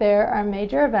seems like there are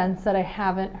major events that I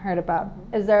haven't heard about.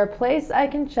 Is there a place I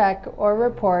can check or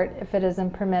report if it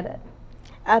isn't permitted?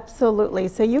 Absolutely.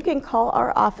 So you can call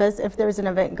our office if there's an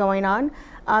event going on,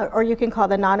 or you can call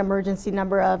the non-emergency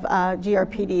number of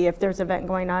GRPD if there's an event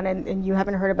going on and you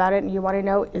haven't heard about it and you want to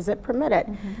know, is it permitted?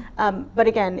 But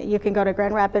again, you can go to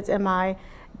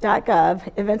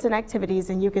grandrapidsmi.gov, events and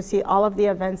activities, and you can see all of the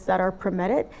events that are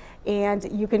permitted.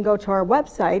 And you can go to our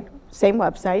website, same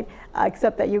website,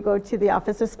 except that you go to the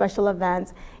Office of Special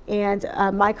Events, and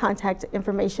my contact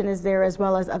information is there, as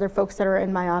well as other folks that are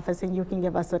in my office, and you can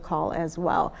give us a call as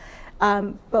well.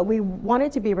 But we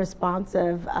wanted to be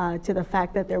responsive to the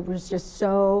fact that there were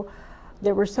so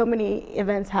many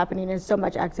events happening and so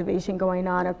much activation going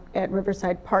on at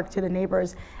Riverside Park to the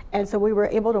neighbors. And so we were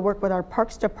able to work with our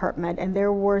Parks Department, and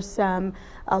there were some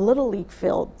Little League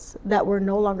fields that were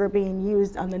no longer being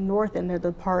used on the north end of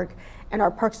the park. And our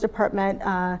Parks Department,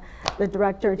 the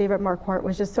director, David Marquardt,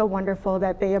 was just so wonderful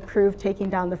that they approved taking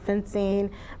down the fencing,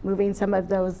 moving some of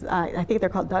those, I think they're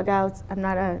called dugouts. I'm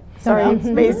not a,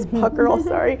 space puck girl,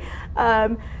 sorry.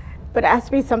 But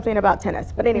ask me something about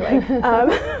tennis. But anyway,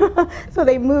 so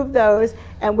they moved those,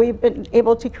 and we've been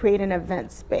able to create an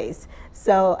event space.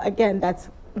 So again, that's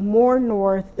more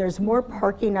north, there's more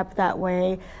parking up that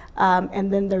way,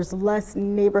 and then there's less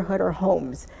neighborhood or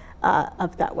homes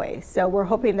up that way. So we're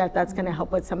hoping that that's going to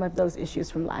help with some of those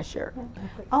issues from last year.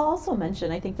 I'll also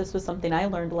mention, I think this was something I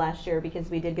learned last year, because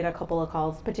we did get a couple of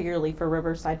calls, particularly for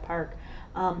Riverside Park,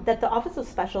 that the Office of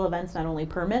Special Events not only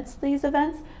permits these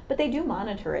events, but they do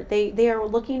monitor it. They are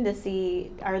looking to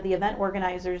see, are the event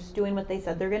organizers doing what they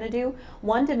said they're going to do?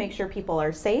 One, to make sure people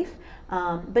are safe,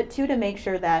 but two, to make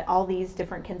sure that all these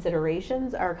different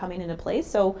considerations are coming into place.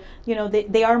 So, you know,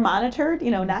 they are monitored,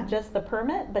 you know, not just the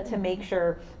permit, but to make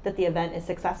sure that the event is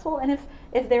successful. And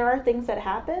if there are things that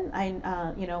happen, I,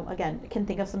 you know, again, can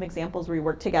think of some examples where we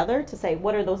work together to say,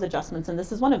 what are those adjustments? And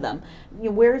this is one of them. You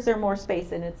know, where is there more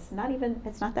space? And it's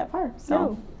not that far. So,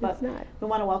 no, but it's not. We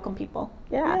want to welcome people.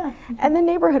 Yeah. And the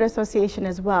neighborhood association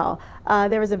as well.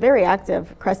 There is a very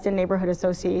active Creston Neighborhood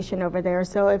Association over there.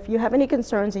 So if you have any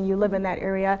concerns and you live in that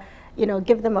area, you know,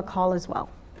 give them a call as well.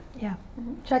 Yeah.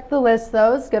 Check the list,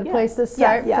 though. It's a good place to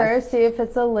start yes. first, see if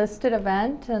it's a listed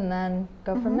event, and then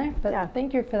go from there. But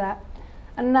thank you for that.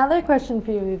 Another question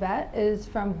for you, Evette, is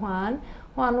from Juan.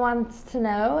 Juan wants to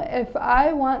know, if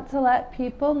I want to let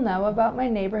people know about my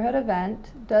neighborhood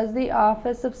event, does the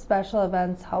Office of Special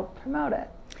Events help promote it?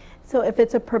 So if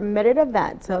it's a permitted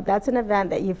event, so that's an event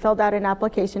that you filled out an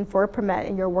application for a permit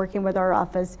and you're working with our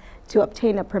office to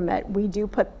obtain a permit, we do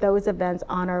put those events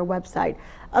on our website.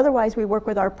 Otherwise, we work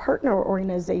with our partner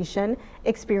organization,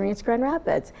 Experience Grand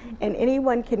Rapids, and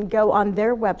anyone can go on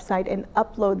their website and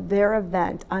upload their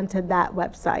event onto that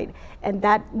website. And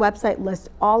that website lists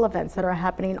all events that are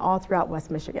happening all throughout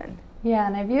West Michigan. Yeah,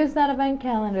 and I've used that event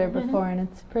calendar before, and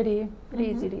it's pretty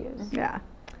easy to use. Yeah.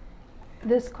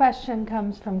 This question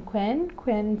comes from Quinn.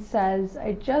 Quinn says,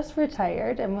 I just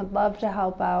retired and would love to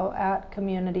help out at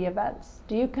community events.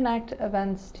 Do you connect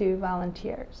events to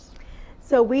volunteers?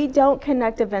 So we don't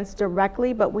connect events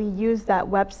directly, but we use that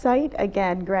website,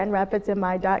 again,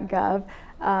 grandrapidsmi.gov,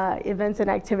 events and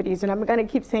activities. And I'm going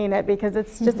to keep saying it because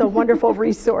it's just a wonderful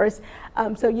resource.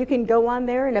 So you can go on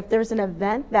there, and if there's an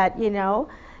event that, you know,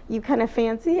 you kind of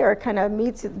fancy or kind of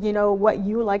meets, you know, what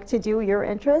you like to do, your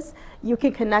interests, you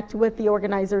can connect with the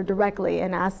organizer directly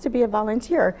and ask to be a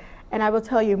volunteer. And I will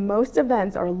tell you, most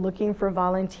events are looking for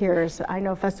volunteers. I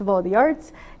know Festival of the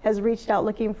Arts has reached out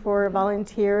looking for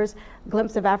volunteers.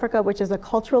 Glimpse of Africa, which is a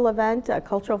cultural event, a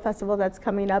cultural festival that's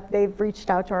coming up, they've reached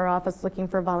out to our office looking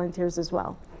for volunteers as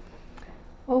well.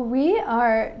 Well, we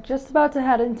are just about to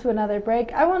head into another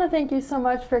break. I want to thank you so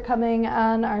much for coming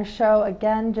on our show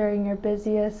again during your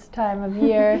busiest time of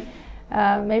year.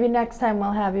 Maybe next time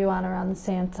we'll have you on around the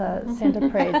Santa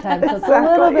parade time, so it's a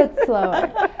little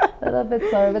bit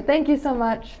slower. But thank you so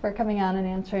much for coming on and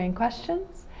answering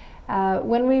questions.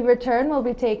 When we return, we'll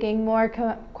be taking more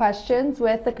questions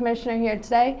with the commissioner here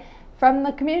today from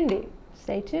the community.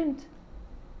 Stay tuned.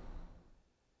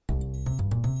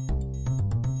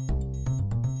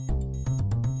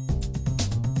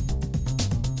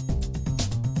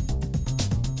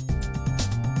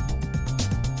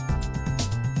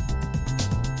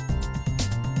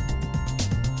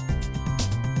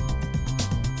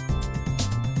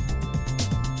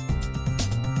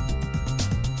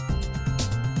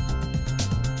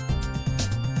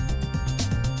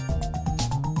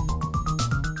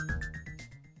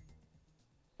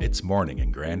 It's morning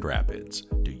in Grand Rapids.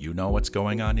 Do you know what's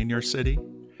going on in your city?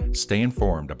 Stay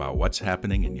informed about what's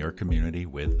happening in your community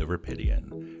with The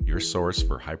Rapidian, your source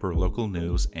for hyperlocal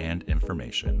news and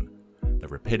information. The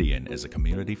Rapidian is a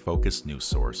community-focused news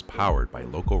source powered by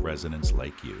local residents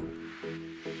like you.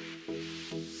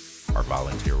 Our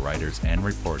volunteer writers and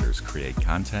reporters create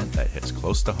content that hits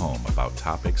close to home about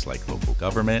topics like local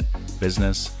government,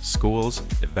 business, schools,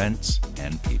 events,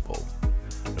 and people.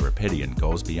 The Rapidian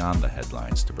goes beyond the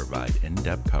headlines to provide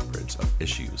in-depth coverage of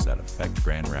issues that affect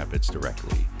Grand Rapids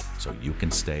directly, so you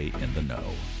can stay in the know.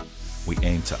 We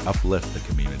aim to uplift the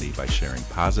community by sharing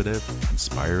positive,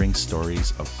 inspiring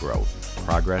stories of growth,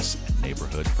 progress, and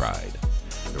neighborhood pride.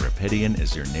 The Rapidian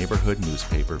is your neighborhood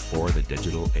newspaper for the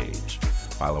digital age.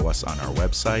 Follow us on our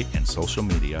website and social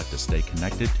media to stay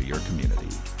connected to your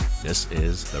community. This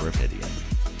is The Rapidian.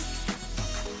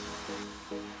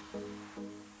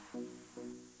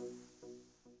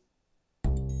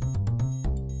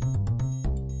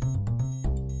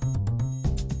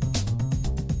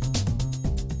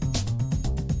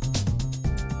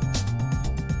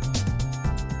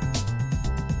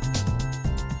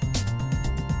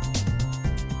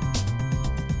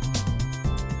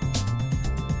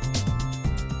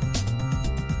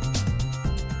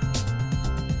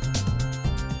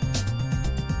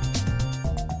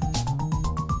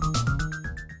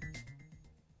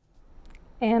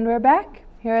 And we're back.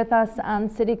 Here with us on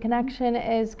City Connection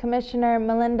is Commissioner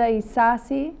Milinda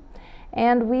Ysasi,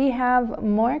 and we have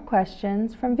more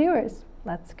questions from viewers.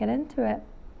 Let's get into it.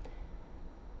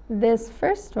 This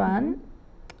first one,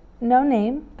 no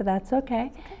name, but that's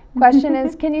okay. Question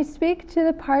is, can you speak to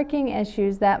the parking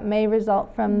issues that may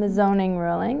result from the zoning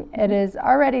ruling? It is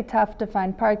already tough to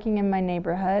find parking in my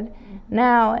neighborhood.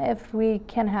 Now, if we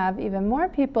can have even more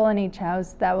people in each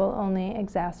house, that will only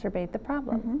exacerbate the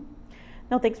problem.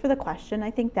 No, thanks for the question. I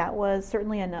think that was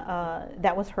certainly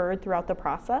that was heard throughout the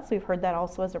process. We've heard that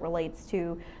also as it relates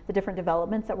to the different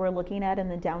developments that we're looking at in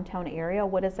the downtown area.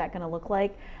 What is that going to look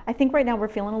like? I think right now we're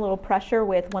feeling a little pressure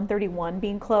with 131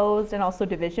 being closed and also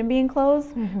Division being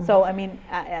closed. So I mean,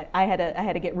 I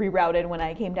had to get rerouted when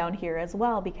I came down here as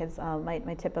well because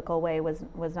my typical way was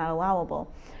not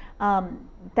allowable.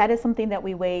 That is something that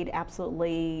we weighed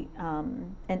absolutely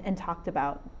and talked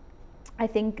about. I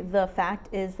think the fact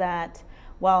is that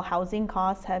while housing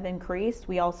costs have increased,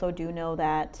 we also do know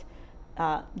that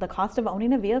the cost of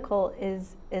owning a vehicle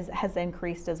has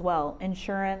increased as well,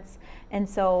 insurance, and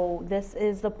so this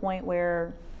is the point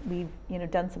where we've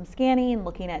done some scanning,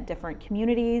 looking at different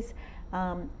communities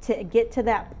to get to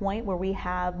that point where we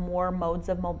have more modes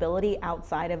of mobility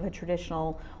outside of a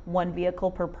traditional one vehicle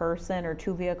per person or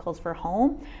two vehicles for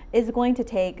home is going to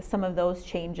take some of those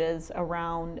changes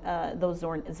around those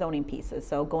zoning pieces.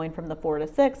 So going from the 4 to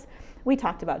 6, we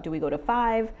talked about, do we go to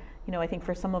 5? I think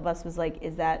for some of us was like,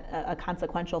 is that a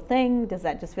consequential thing? Does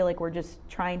that just feel like we're just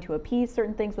trying to appease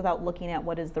certain things without looking at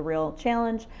what is the real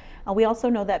challenge? We also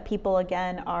know that people,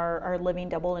 again, are living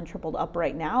double and tripled up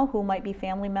right now who might be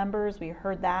family members. We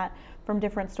heard that from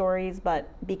different stories, but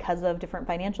because of different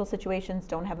financial situations,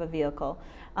 don't have a vehicle.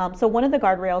 So one of the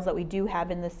guardrails that we do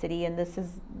have in the city, and this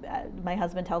is, my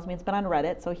husband tells me it's been on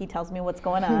Reddit, so he tells me what's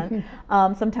going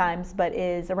on sometimes, but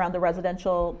is around the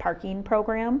residential parking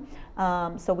program.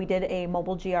 So we did a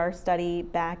mobile GR study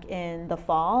back in the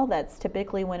fall. That's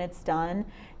typically when it's done.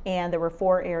 And there were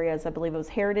 4 areas. I believe it was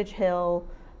Heritage Hill,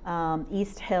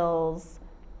 East Hills,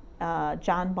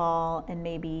 John Ball, and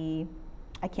maybe,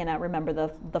 I cannot remember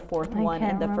the fourth one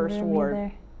in the first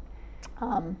ward.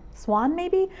 Swan,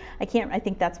 maybe? I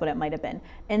think that's what it might have been.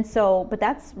 And so, but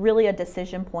that's really a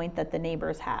decision point that the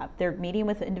neighbors have. They're meeting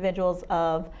with individuals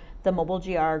of the Mobile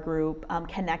GR group,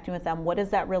 connecting with them. What does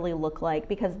that really look like?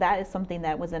 Because that is something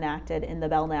that was enacted in the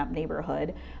Belknap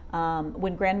neighborhood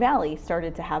when Grand Valley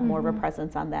started to have more of a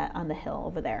presence on the hill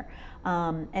over there.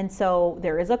 And so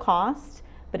there is a cost,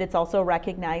 but it's also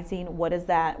recognizing what does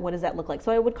that look like.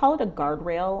 So I would call it a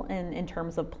guardrail in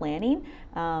terms of planning.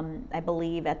 I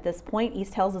believe at this point,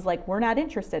 East Hills is like, we're not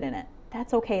interested in it.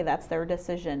 That's okay, that's their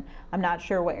decision. I'm not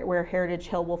sure where Heritage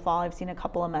Hill will fall. I've seen a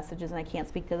couple of messages and I can't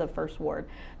speak to the first ward.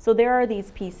 So there are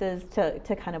these pieces to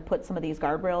kind of put some of these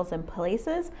guardrails in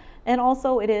places. And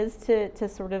also it is to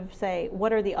sort of say,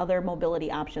 what are the other mobility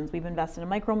options? We've invested in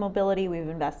micro-mobility, we've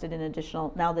invested in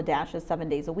additional, now the Dash is 7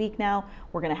 days a week now.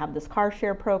 We're gonna have this car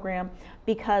share program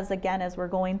because again, as we're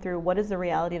going through what is the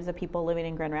reality of the people living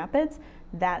in Grand Rapids,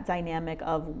 that dynamic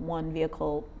of one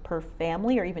vehicle per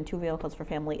family or even two vehicles per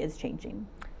family is changing.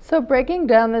 So breaking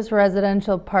down this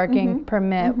residential parking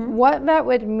permit, what that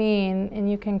would mean,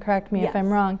 and you can correct me if I'm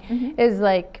wrong, is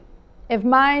like if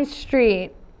my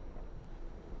street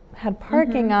had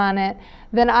parking on it,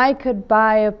 then I could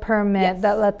buy a permit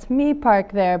that lets me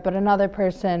park there, but another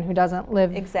person who doesn't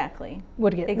live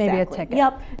would get maybe a ticket.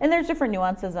 Yep, and there's different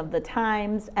nuances of the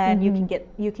times, and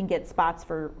you can get spots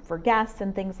for guests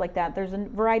and things like that. There's a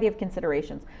variety of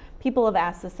considerations. People have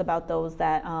asked us about those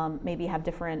that maybe have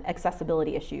different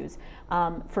accessibility issues.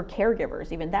 For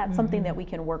caregivers, even that's something that we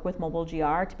can work with Mobile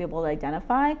GR to be able to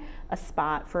identify a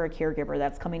spot for a caregiver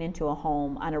that's coming into a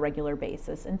home on a regular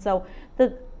basis. And so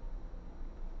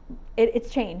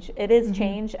it's change. It is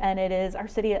change, and it is our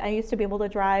city. I used to be able to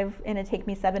drive, and it'd take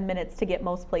me 7 minutes to get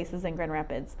most places in Grand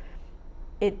Rapids.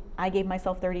 I gave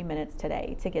myself 30 minutes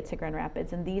today to get to Grand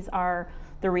Rapids, and these are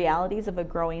the realities of a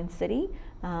growing city,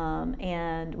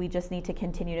 and we just need to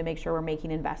continue to make sure we're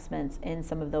making investments in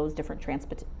some of those different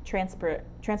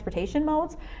transportation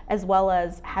modes, as well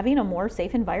as having a more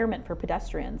safe environment for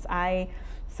pedestrians.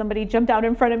 Somebody jumped out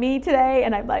in front of me today,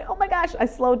 and I'm like, oh my gosh, I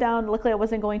slowed down. Luckily, I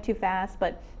wasn't going too fast,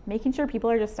 but making sure people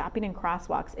are just stopping in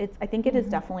crosswalks. I think it is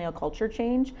definitely a culture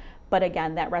change, but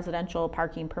again, that residential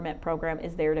parking permit program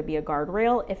is there to be a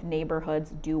guardrail if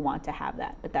neighborhoods do want to have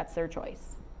that, but that's their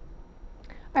choice.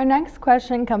 Our next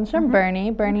question comes from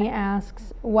Bernie. Bernie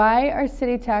asks, why are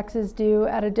city taxes due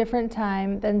at a different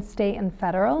time than state and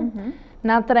federal?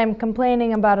 Not that I'm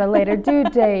complaining about a later due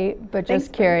date, but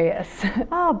just curious.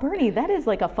 Oh, Bernie, that is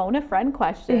like a phone a friend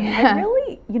question. I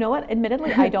really, you know what,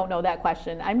 admittedly, I don't know that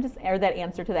question. or that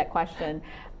answer to that question.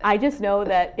 I just know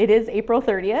that it is April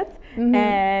 30th,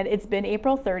 and it's been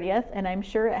April 30th, and I'm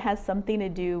sure it has something to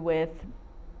do with,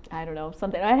 I don't know,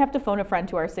 something. I'd have to phone a friend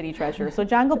to our city treasurer. So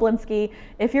John Goblinski,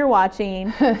 if you're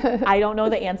watching, I don't know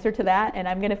the answer to that, and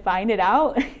I'm going to find it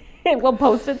out, and we'll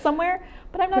post it somewhere.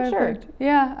 But I'm not sure.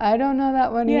 Yeah, I don't know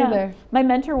that one either. My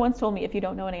mentor once told me, if you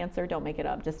don't know an answer, don't make it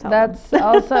up. Just tell them. That's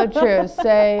also true.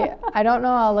 Say, I don't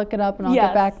know, I'll look it up and I'll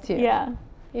get back to you. Yeah.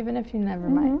 Even if you never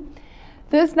mind.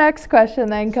 This next question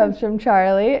then comes from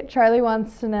Charlie. Charlie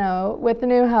wants to know, with the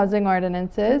new housing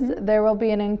ordinances, there will be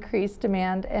an increased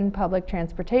demand in public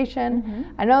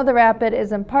transportation. I know the Rapid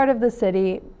isn't part of the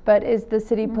city, but is the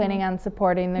city planning on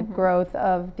supporting the growth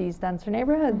of these denser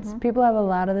neighborhoods? People have a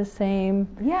lot of the same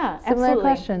similar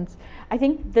questions. I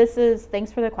think this is,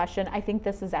 thanks for the question. I think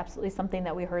this is absolutely something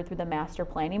that we heard through the master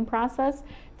planning process.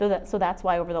 So that's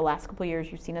why over the last couple of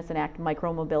years, you've seen us enact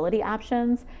micro-mobility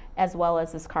options, as well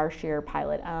as this car share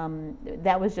pilot.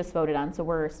 That was just voted on, so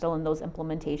we're still in those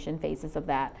implementation phases of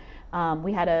that.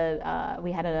 We had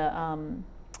a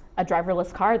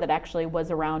driverless car that actually was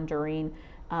around during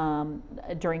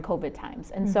COVID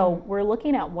times. And so we're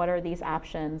looking at what are these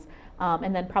options.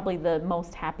 And then probably the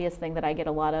most happiest thing that I get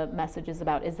a lot of messages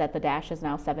about is that the Dash is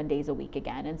now 7 days a week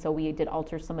again. And so we did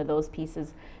alter some of those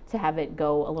pieces to have it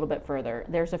go a little bit further.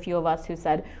 There's a few of us who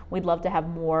said we'd love to have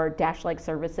more Dash-like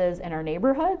services in our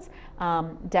neighborhoods.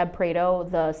 Deb Prado,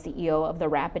 the CEO of the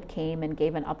Rapid, came and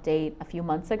gave an update a few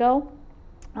months ago.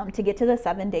 To get to the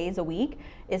 7 days a week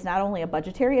is not only a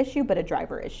budgetary issue, but a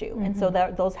driver issue. And so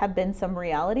those have been some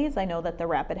realities. I know that the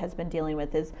Rapid has been dealing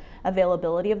with is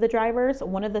availability of the drivers.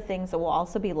 One of the things that we'll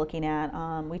also be looking at,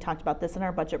 we talked about this in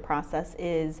our budget process,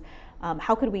 is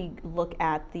how could we look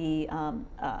at the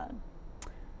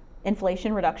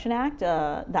Inflation Reduction Act,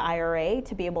 the IRA,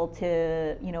 to be able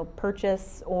to,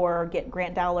 purchase or get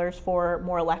grant dollars for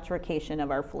more electrification of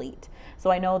our fleet. So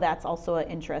I know that's also an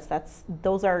interest.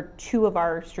 Those are two of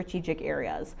our strategic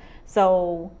areas.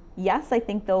 So yes, I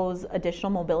think those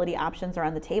additional mobility options are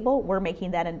on the table. We're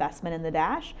making that investment in the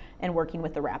Dash and working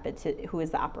with the Rapid, who is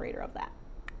the operator of that.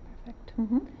 Perfect.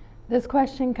 This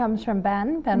question comes from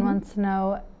Ben. Ben wants to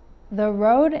know, The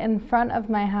road in front of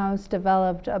my house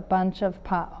developed a bunch of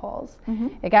potholes. Mm-hmm.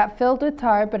 It got filled with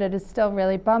tar, but it is still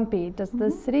really bumpy. Does the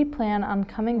city plan on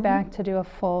coming back to do a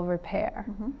full repair?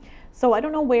 So I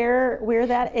don't know where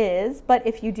that is, but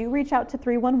if you do reach out to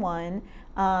 311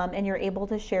 and you're able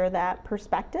to share that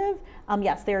perspective,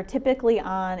 yes, they're typically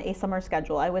on a summer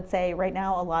schedule. I would say right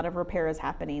now a lot of repair is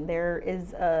happening. There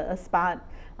is a spot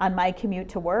on my commute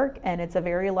to work, and it's a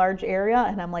very large area,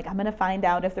 and I'm like, I'm gonna find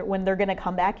out if when they're gonna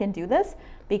come back and do this,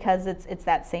 because it's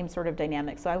that same sort of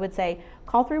dynamic. So I would say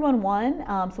call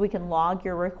 311 so we can log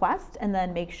your request and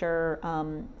then make sure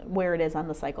where it is on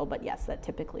the cycle. But yes, that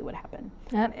typically would happen.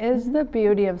 That is the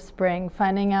beauty of spring,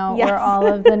 finding out Yes. where all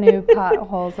of the new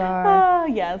potholes are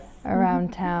Yes.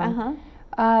 around town.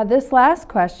 Uh-huh. This last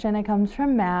question, it comes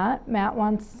from Matt. Matt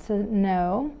wants to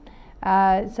know,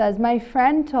 it says, my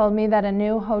friend told me that a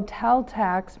new hotel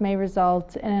tax may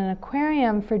result in an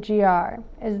aquarium for GR.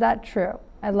 Is that true?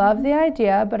 I love the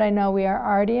idea, but I know we are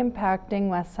already impacting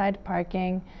West Side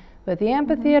parking with the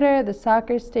amphitheater, the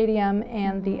soccer stadium,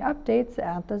 and the updates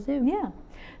at the zoo. Yeah.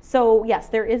 So yes,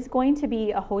 there is going to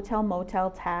be a hotel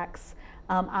motel tax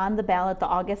on the ballot, the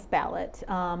August ballot.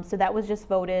 So that was just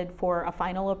voted for a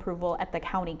final approval at the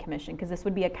county commission, because this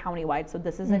would be a countywide, so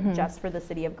this isn't just for the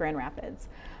city of Grand Rapids.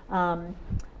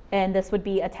 And this would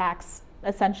be a tax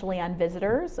essentially on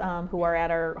visitors who are at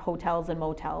our hotels and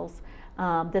motels.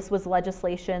 This was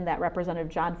legislation that Representative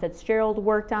John Fitzgerald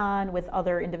worked on with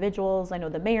other individuals. I know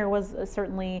the mayor was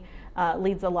certainly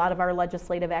leads a lot of our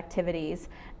legislative activities.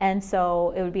 And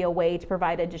so it would be a way to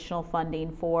provide additional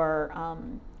funding for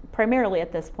primarily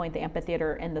at this point the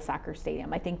amphitheater and the soccer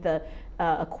stadium. I think the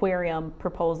aquarium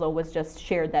proposal was just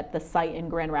shared that the site in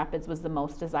Grand Rapids was the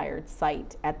most desired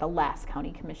site at the last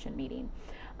county commission meeting.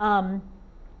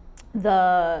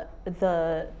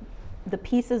 The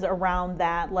pieces around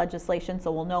that legislation,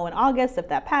 so we'll know in August if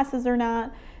that passes or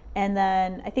not. And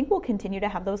then I think we'll continue to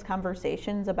have those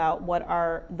conversations about what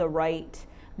are the right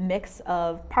mix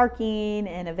of parking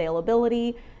and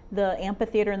availability. The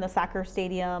amphitheater and the soccer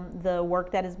stadium, the work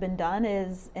that has been done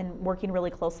is, and working really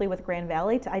closely with Grand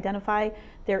Valley to identify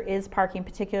there is parking,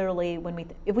 particularly when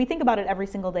if we think about it every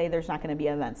single day, there's not going to be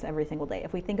events every single day.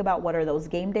 If we think about what are those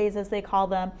game days as they call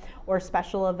them, or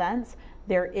special events,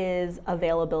 there is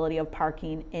availability of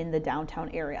parking in the downtown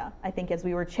area. I think as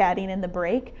we were chatting in the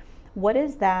break, what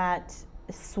is that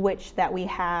switch that we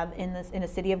have in a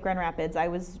city of Grand Rapids? I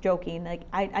was joking, like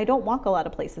I don't walk a lot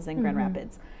of places in Grand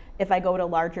Rapids. If I go to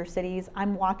larger cities,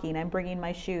 I'm walking, I'm bringing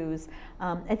my shoes.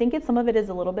 I think some of it is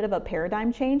a little bit of a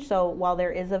paradigm change. So while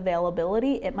there is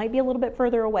availability, it might be a little bit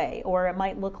further away, or it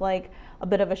might look like a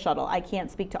bit of a shuttle. I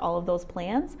can't speak to all of those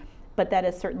plans, but that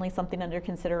is certainly something under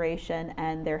consideration,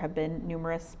 and there have been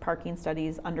numerous parking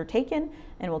studies undertaken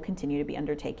and will continue to be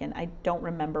undertaken. I don't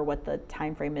remember what the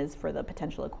time frame is for the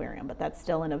potential aquarium, but that's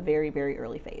still in a very, very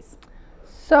early phase.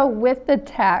 So with the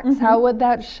tax, how would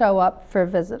that show up for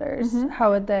visitors?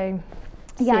 How would they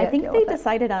I think they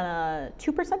decided on a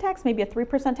 2% tax, maybe a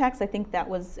 3% tax. I think it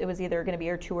was either going to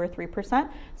be 2 or 3%.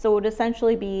 So it would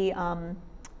essentially be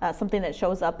something that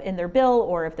shows up in their bill,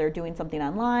 or if they're doing something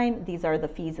online, these are the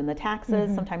fees and the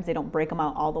taxes. Sometimes they don't break them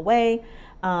out all the way.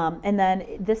 And then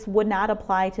this would not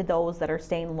apply to those that are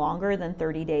staying longer than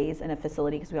 30 days in a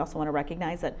facility, because we also want to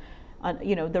recognize that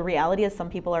the reality is some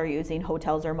people are using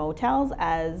hotels or motels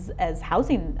as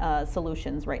housing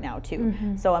solutions right now too.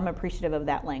 So I'm appreciative of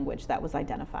that language that was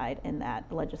identified in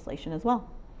that legislation as well.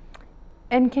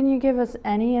 And can you give us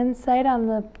any insight on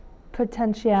the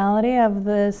potentiality of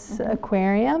this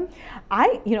aquarium?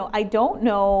 I don't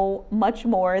know much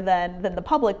more than the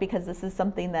public, because this is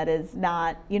something that is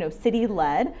not city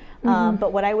led.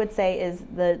 But what I would say is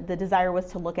the desire was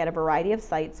to look at a variety of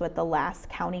sites. So at the last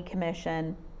county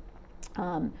commission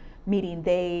meeting,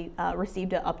 they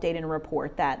received an update and a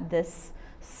report that this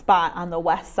spot on the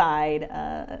west side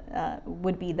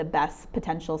would be the best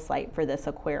potential site for this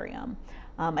aquarium.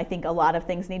 I think a lot of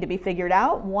things need to be figured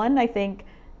out. One, I think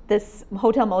this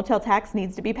hotel motel tax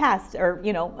needs to be passed, or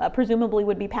presumably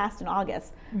would be passed in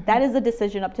August. That is a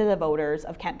decision up to the voters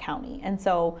of Kent County, and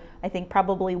so I think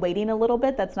probably waiting a little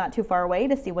bit, that's not too far away,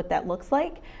 to see what that looks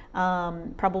like.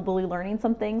 Probably learning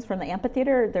some things from the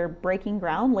amphitheater. They're breaking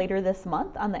ground later this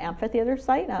month on the amphitheater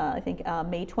site. I think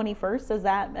May 21st is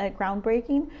that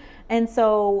groundbreaking, and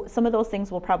so some of those things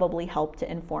will probably help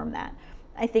to inform that.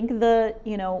 I think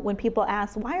when people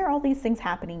ask, why are all these things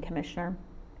happening, Commissioner?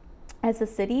 As a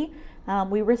city,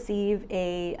 we receive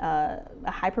a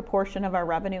high proportion of our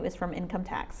revenue is from income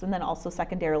tax, and then also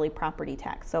secondarily property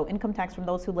tax. So income tax from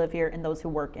those who live here and those who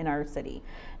work in our city.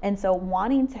 And so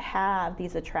wanting to have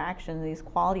these attractions, these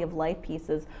quality of life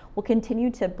pieces, will continue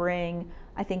to bring,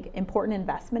 I think, important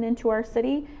investment into our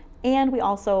city. And we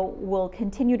also will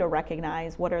continue to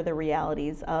recognize what are the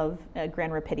realities of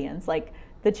Grand Rapidians, like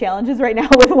the challenges right now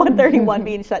with 131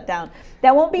 being shut down.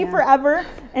 That won't be forever.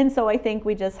 And so I think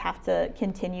we just have to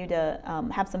continue to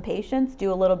have some patience,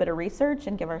 do a little bit of research,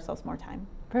 and give ourselves more time.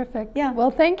 Perfect. Yeah. Well,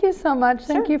 thank you so much.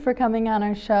 Thank you for coming on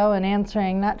our show and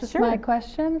answering not just my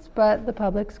questions, but the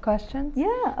public's questions.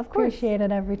 Yeah, of course. Appreciate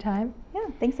it every time. Yeah,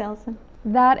 thanks, Allison.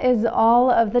 That is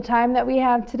all of the time that we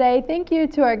have today. Thank you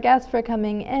to our guests for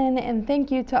coming in, and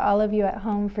thank you to all of you at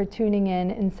home for tuning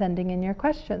in and sending in your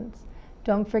questions.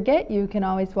 Don't forget, you can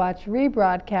always watch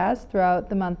rebroadcasts throughout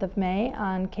the month of May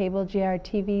on cable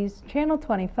GRTV's Channel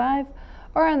 25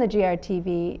 or on the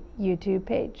GRTV YouTube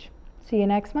page. See you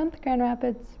next month, Grand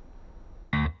Rapids.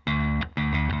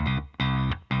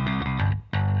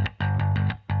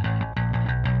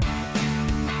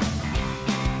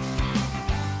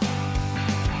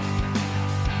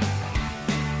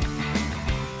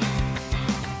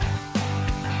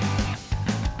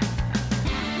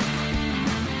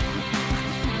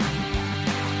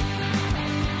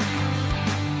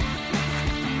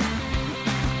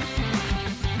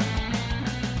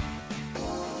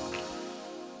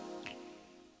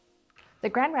 The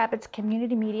Grand Rapids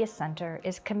Community Media Center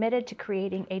is committed to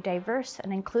creating a diverse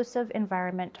and inclusive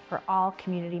environment for all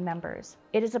community members.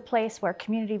 It is a place where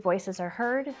community voices are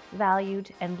heard, valued,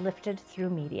 and lifted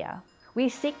through media. We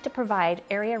seek to provide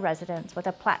area residents with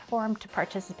a platform to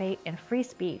participate in free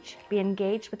speech, be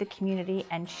engaged with the community,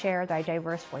 and share their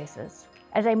diverse voices.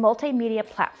 As a multimedia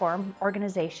platform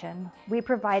organization, we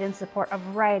provide and support a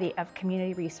variety of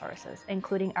community resources,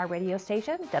 including our radio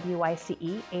station,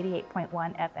 WYCE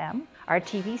 88.1 FM, our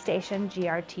TV station,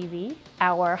 GRTV,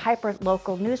 our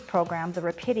hyper-local news program, The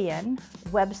Rapidian,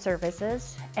 web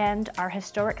services, and our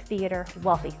historic theater,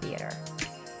 Wealthy Theater.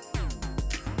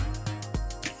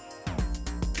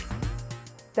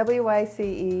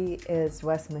 WYCE is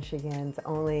West Michigan's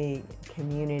only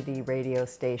community radio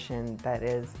station that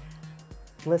is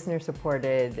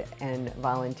listener-supported and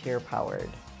volunteer-powered.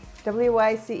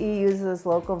 WYCE uses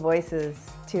local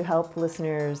voices to help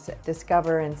listeners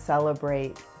discover and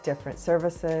celebrate different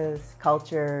services,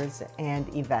 cultures, and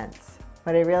events.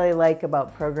 What I really like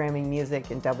about programming music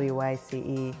in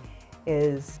WYCE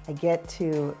is I get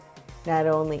to not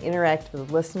only interact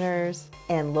with listeners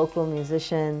and local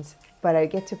musicians, but I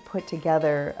get to put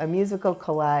together a musical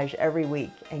collage every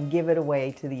week and give it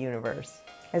away to the universe.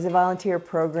 As a volunteer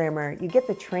programmer, you get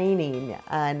the training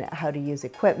on how to use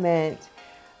equipment,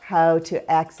 how to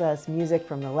access music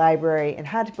from the library, and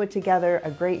how to put together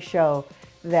a great show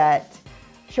that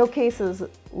showcases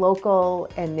local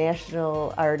and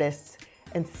national artists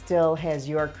and still has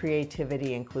your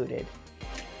creativity included.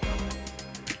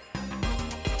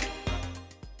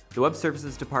 The Web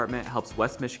Services Department helps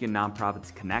West Michigan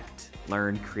nonprofits connect,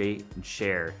 learn, create, and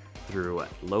share through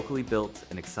locally built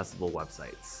and accessible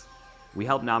websites. We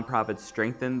help nonprofits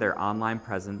strengthen their online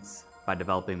presence by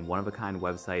developing one-of-a-kind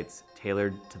websites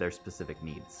tailored to their specific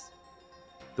needs.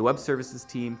 The Web Services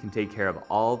team can take care of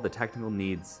all the technical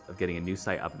needs of getting a new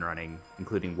site up and running,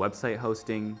 including website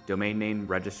hosting, domain name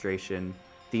registration,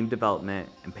 theme development,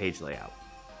 and page layout.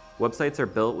 Websites are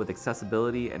built with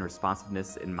accessibility and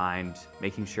responsiveness in mind,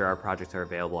 making sure our projects are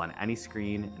available on any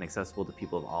screen and accessible to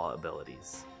people of all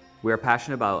abilities. We are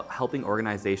passionate about helping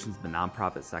organizations in the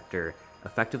nonprofit sector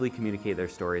effectively communicate their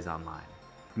stories online,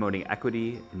 promoting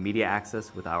equity and media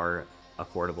access with our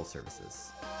affordable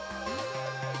services.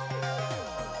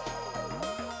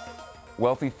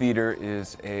 Wealthy Theater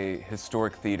is a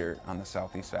historic theater on the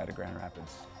southeast side of Grand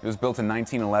Rapids. It was built in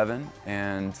 1911,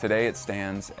 and today it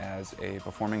stands as a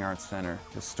performing arts center,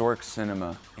 historic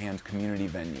cinema, and community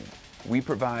venue. We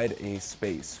provide a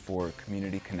space for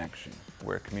community connection,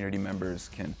 where community members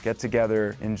can get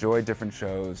together, enjoy different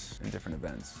shows and different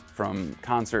events, from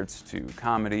concerts to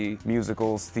comedy,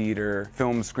 musicals, theater,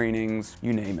 film screenings,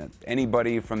 you name it.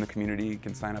 Anybody from the community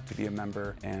can sign up to be a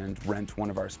member and rent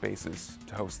one of our spaces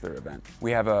to host their event.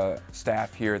 We have a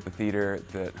staff here at the theater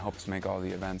that helps make all the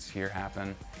events here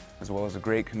happen, as well as a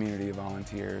great community of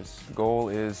volunteers. The goal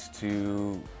is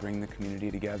to bring the community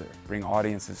together, bring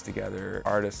audiences together,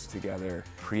 artists together,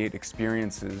 create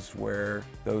experiences where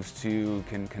those two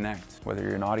can connect. Whether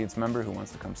you're an audience member who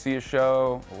wants to come see a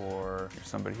show, or you're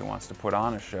somebody who wants to put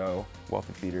on a show,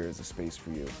 Wealthy Theater is a space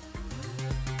for you.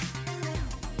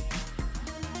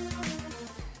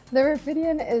 The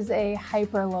Rapidian is a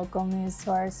hyper-local news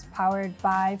source powered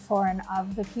by, for, and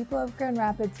of the people of Grand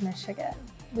Rapids, Michigan.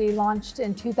 We launched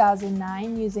in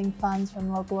 2009 using funds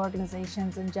from local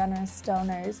organizations and generous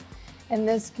donors. And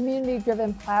this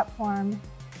community-driven platform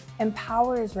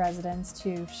empowers residents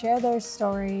to share their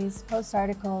stories, post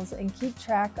articles, and keep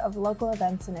track of local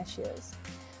events and issues.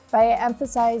 By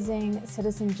emphasizing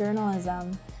citizen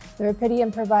journalism, the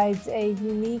Rapidian provides a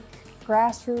unique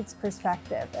grassroots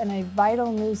perspective and a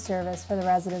vital news service for the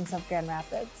residents of Grand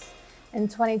Rapids. In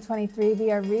 2023,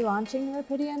 we are relaunching the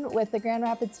Rapidian with the Grand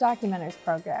Rapids Documenters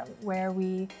program, where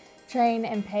we train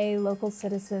and pay local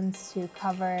citizens to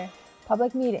cover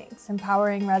public meetings,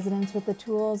 empowering residents with the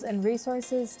tools and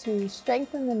resources to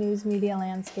strengthen the news media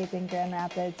landscape in Grand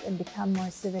Rapids and become more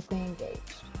civically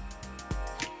engaged.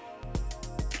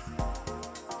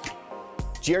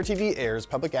 GRTV airs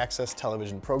public access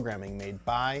television programming made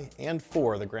by and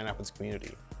for the Grand Rapids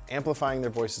community, amplifying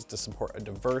their voices to support a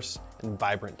diverse and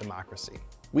vibrant democracy.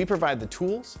 We provide the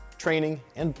tools, training,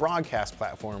 and broadcast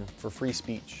platform for free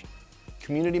speech.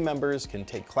 Community members can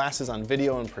take classes on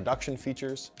video and production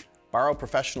features, borrow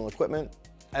professional equipment,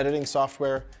 editing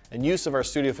software, and use of our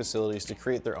studio facilities to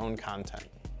create their own content.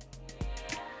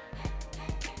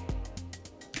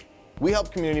 We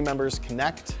help community members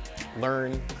connect,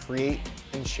 learn, create,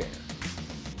 and share.